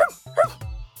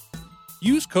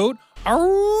 Use code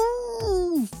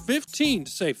AROO15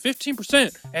 to save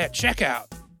 15% at checkout.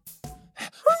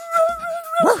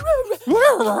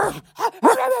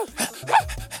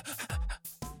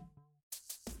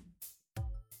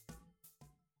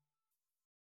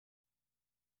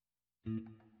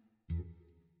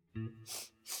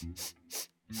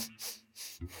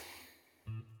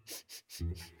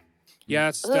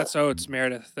 Yeah, that's oats,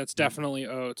 Meredith. That's definitely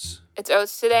oats. It's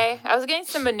oats today. I was getting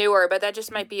some manure, but that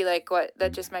just might be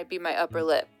my upper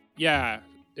lip. Yeah,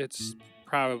 it's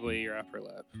probably your upper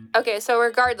lip. Okay, so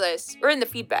regardless, we're in the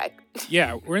feedback.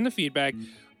 Yeah, we're in the feedback.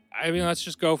 I mean, let's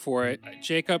just go for it.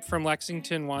 Jacob from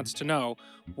Lexington wants to know,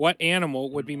 what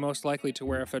animal would be most likely to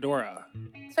wear a fedora?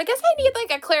 So I guess I need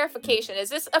like a clarification. Is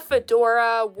this a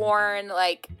fedora worn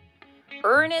like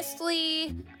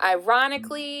earnestly,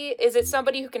 ironically? Is it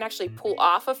somebody who can actually pull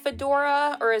off a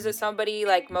fedora, or is it somebody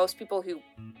like most people who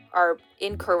are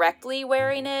incorrectly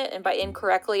wearing it? And by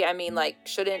incorrectly, I mean like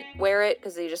shouldn't wear it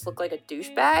because they just look like a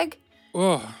douchebag.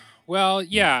 Oh, well,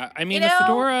 yeah. I mean, the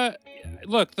fedora.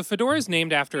 Look, the fedora is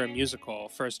named after a musical,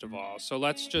 first of all. So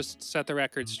let's just set the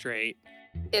record straight.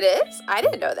 It is? I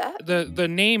didn't know that. The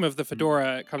name of the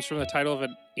fedora comes from the title of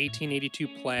an 1882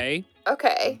 play.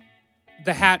 Okay.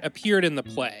 The hat appeared in the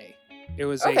play. It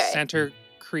was a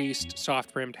center-creased,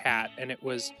 soft-brimmed hat, and it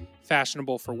was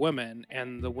fashionable for women,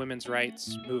 and the women's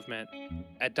rights movement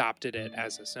adopted it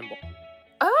as a symbol.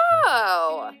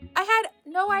 Oh, I had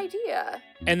no idea.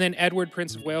 And then Edward,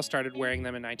 Prince of Wales, started wearing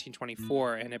them in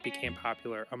 1924, and it became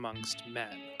popular amongst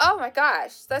men. Oh my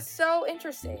gosh, that's so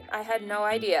interesting. I had no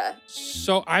idea.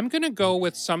 So I'm going to go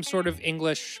with some sort of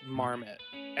English marmot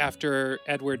after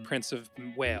Edward, Prince of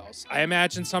Wales. I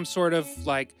imagine some sort of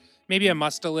like, maybe a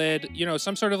mustelid,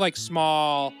 some sort of like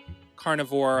small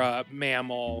carnivora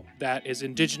mammal that is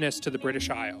indigenous to the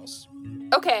British Isles.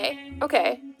 Okay.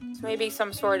 So maybe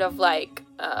some sort of like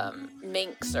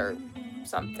minx or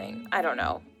something. I don't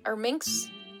know. Are minks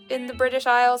in the British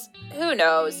Isles? Who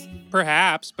knows?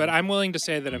 Perhaps, but I'm willing to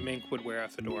say that a mink would wear a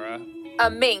fedora. A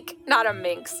mink, not a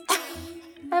minx.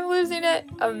 I'm losing it.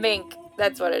 A mink.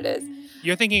 That's what it is.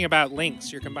 You're thinking about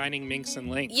lynx. You're combining minks and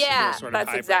lynx. Yeah, sort of that's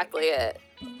hybrid. Exactly it.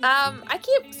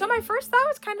 So my first thought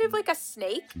was kind of like a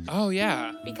snake. Oh,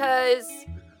 yeah. Because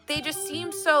they just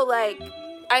seem so like,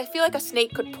 I feel like a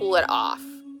snake could pull it off.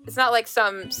 It's not like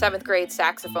some 7th grade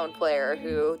saxophone player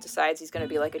who decides he's going to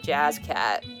be like a jazz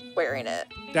cat wearing it.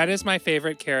 That is my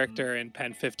favorite character in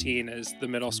Pen 15 is the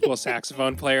middle school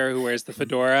saxophone player who wears the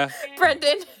fedora.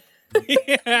 Brendan.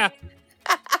 Yeah.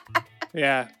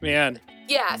 Yeah, man.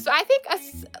 Yeah, so I think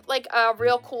a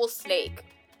real cool snake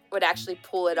would actually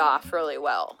pull it off really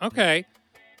well. Okay.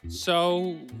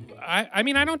 So, I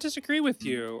mean, I don't disagree with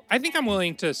you. I think I'm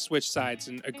willing to switch sides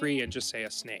and agree and just say a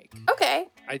snake. Okay.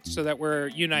 So that we're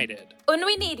united. And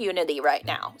we need unity right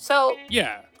now. So,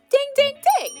 yeah. Ding, ding,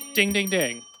 ding. Ding, ding,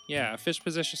 ding. Yeah, fish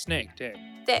position snake. Ding.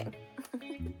 Ding.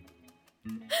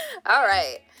 All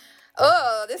right.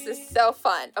 Oh, this is so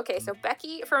fun. Okay, so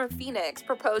Becky from Phoenix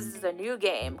proposes a new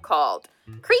game called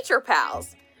Creature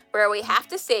Pals, where we have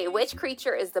to say which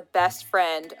creature is the best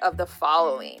friend of the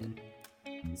following.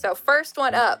 So first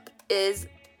one up is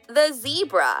the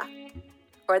zebra,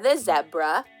 or the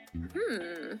zebra.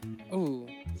 Ooh,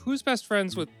 who's best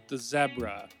friends with the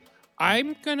zebra?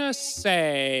 I'm gonna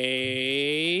say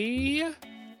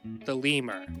the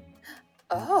lemur.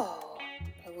 Oh,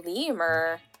 the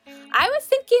lemur. I was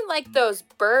thinking like those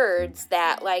birds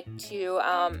that like to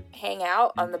hang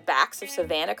out on the backs of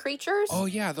savanna creatures. Oh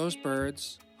yeah, those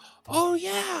birds. Oh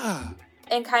yeah.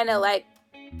 And kind of like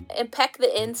and peck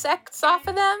the insects off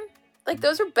of them. Like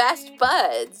those are best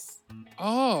buds.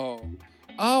 Oh,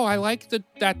 I like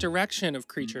that direction of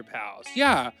creature pals.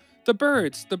 Yeah, the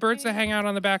birds that hang out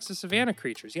on the backs of savanna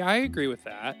creatures. Yeah, I agree with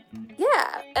that.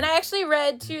 Yeah, and I actually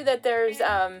read too that there's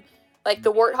like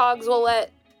the warthogs will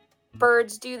let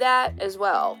birds do that as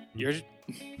well. You're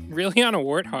really on a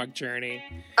warthog journey.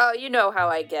 Oh, you know how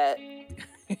I get.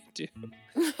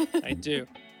 I do.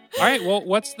 All right, well,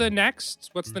 what's the next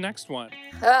one?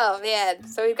 Oh, man.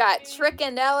 So we've got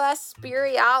Trichinella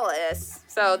spiralis.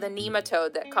 So the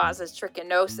nematode that causes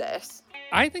trichinosis.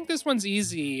 I think this one's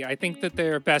easy. I think that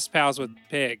they're best pals with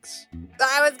pigs.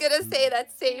 I was going to say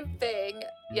that same thing.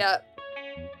 Yep.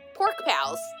 Pork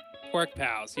pals. Pork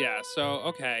pals, yeah.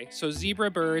 So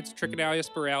zebra birds, Trichinella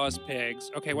spiralis pigs.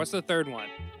 Okay, what's the third one?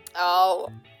 Oh,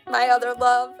 my other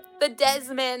love. The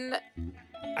Desmond.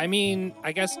 I mean,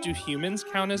 I guess do humans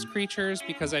count as creatures?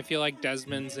 Because I feel like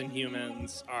Desmonds and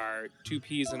humans are two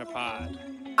peas in a pod.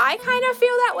 I kind of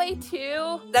feel that way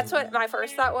too. That's what my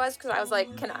first thought was, because I was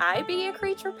like, can I be a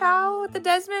creature pal with the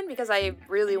Desmond? Because I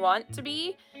really want to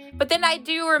be. But then I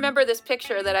do remember this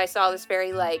picture that I saw, this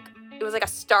very like, it was like a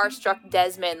starstruck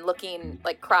Desmond looking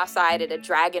like cross-eyed at a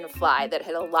dragonfly that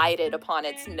had alighted upon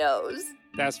its nose.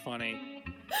 That's funny.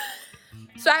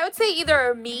 So I would say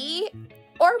either me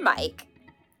or Mike.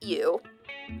 You.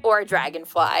 Or a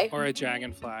dragonfly. Or a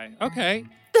dragonfly. Okay.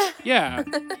 Yeah.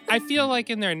 I feel like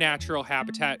in their natural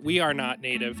habitat, we are not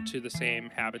native to the same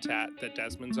habitat that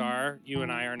Desmonds are. You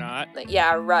and I are not.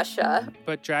 Yeah, Russia.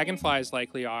 But dragonflies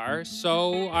likely are.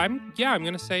 So I'm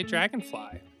going to say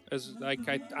dragonfly. As like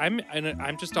I'm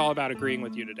just all about agreeing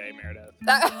with you today, Meredith.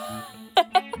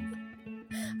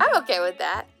 I'm okay with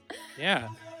that. Yeah.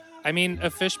 I mean, a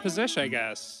fish position, I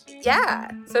guess. Yeah.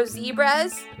 So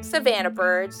zebras, savanna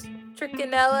birds,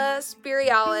 Trichinella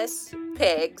spiralis,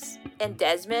 pigs, and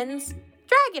Desmonds,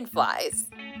 dragonflies.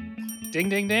 Ding,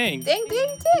 ding, ding. Ding,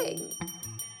 ding, ding.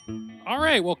 All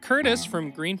right. Well, Curtis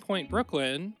from Greenpoint,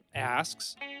 Brooklyn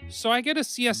asks, so I get a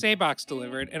CSA box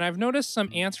delivered, and I've noticed some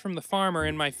ants from the farmer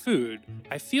in my food.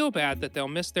 I feel bad that they'll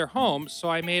miss their home, so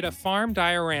I made a farm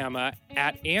diorama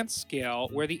at ant scale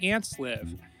where the ants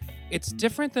live. It's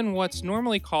different than what's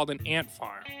normally called an ant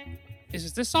farm.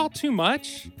 Is this all too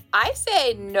much? I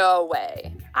say no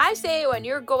way. I say when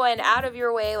you're going out of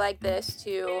your way like this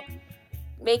to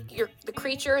make the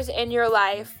creatures in your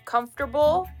life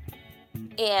comfortable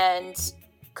and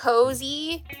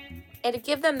cozy and to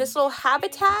give them this little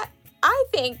habitat, I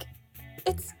think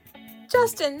it's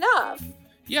just enough.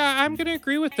 Yeah, I'm going to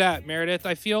agree with that, Meredith.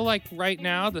 I feel like right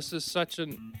now this is such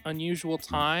an unusual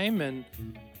time. And,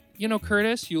 you know,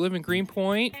 Curtis, you live in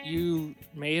Greenpoint. You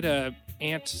made a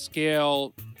ant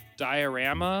scale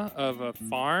diorama of a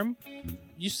farm.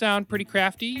 You sound pretty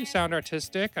crafty. You sound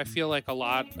artistic. I feel like a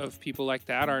lot of people like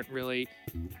that aren't really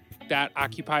that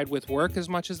occupied with work as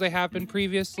much as they have been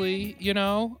previously, you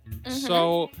know? Mm-hmm.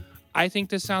 So I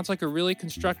think this sounds like a really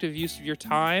constructive use of your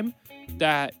time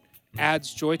that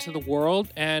adds joy to the world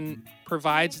and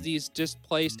provides these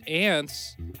displaced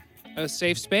ants a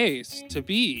safe space to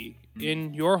be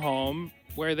in your home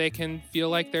where they can feel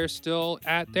like they're still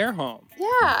at their home.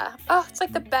 Yeah. Oh, it's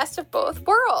like the best of both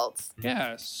worlds.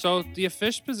 Yeah. So the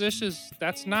fish position,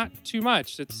 that's not too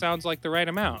much. It sounds like the right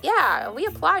amount. Yeah. We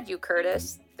applaud you,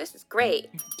 Curtis. This is great.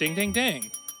 Ding, ding,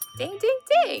 ding. Ding, ding,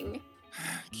 ding.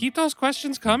 Keep those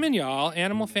questions coming, y'all.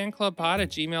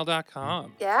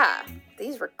 animalfanclubpod@gmail.com. Yeah.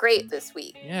 These were great this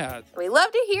week. Yeah. We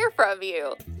love to hear from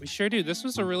you. We sure do. This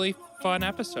was a really fun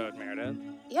episode, Meredith.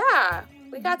 Yeah.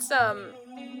 We got some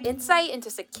insight into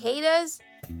cicadas,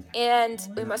 and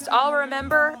we must all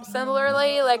remember,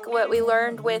 similarly, like what we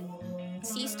learned with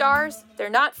sea stars, they're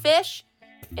not fish,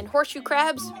 and horseshoe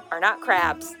crabs are not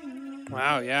crabs.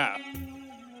 Wow, yeah.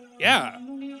 Yeah.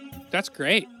 That's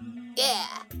great. Yeah.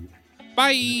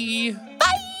 Bye.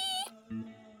 Bye.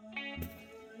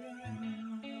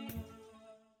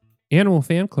 Animal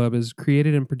Fan Club is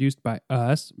created and produced by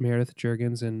us, Meredith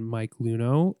Juergens and Mike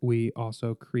Luno. We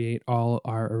also create all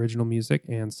our original music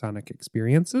and sonic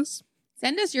experiences.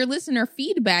 Send us your listener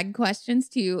feedback questions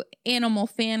to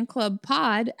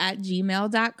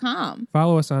animalfanclubpod@gmail.com.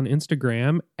 Follow us on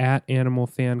Instagram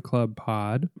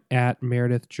 @animalfanclubpod,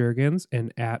 @Meredith Juergens,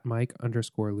 and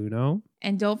 @Mike_Luno.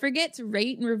 And don't forget to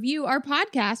rate and review our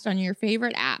podcast on your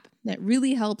favorite app. That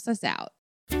really helps us out.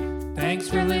 Thanks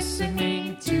for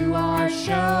listening to our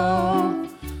show.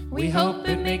 We hope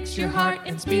it makes your heart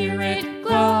and spirit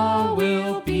glow.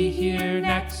 We'll be here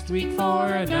next week for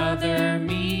another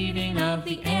meeting of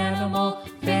the Animal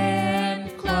Fan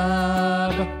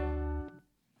Club.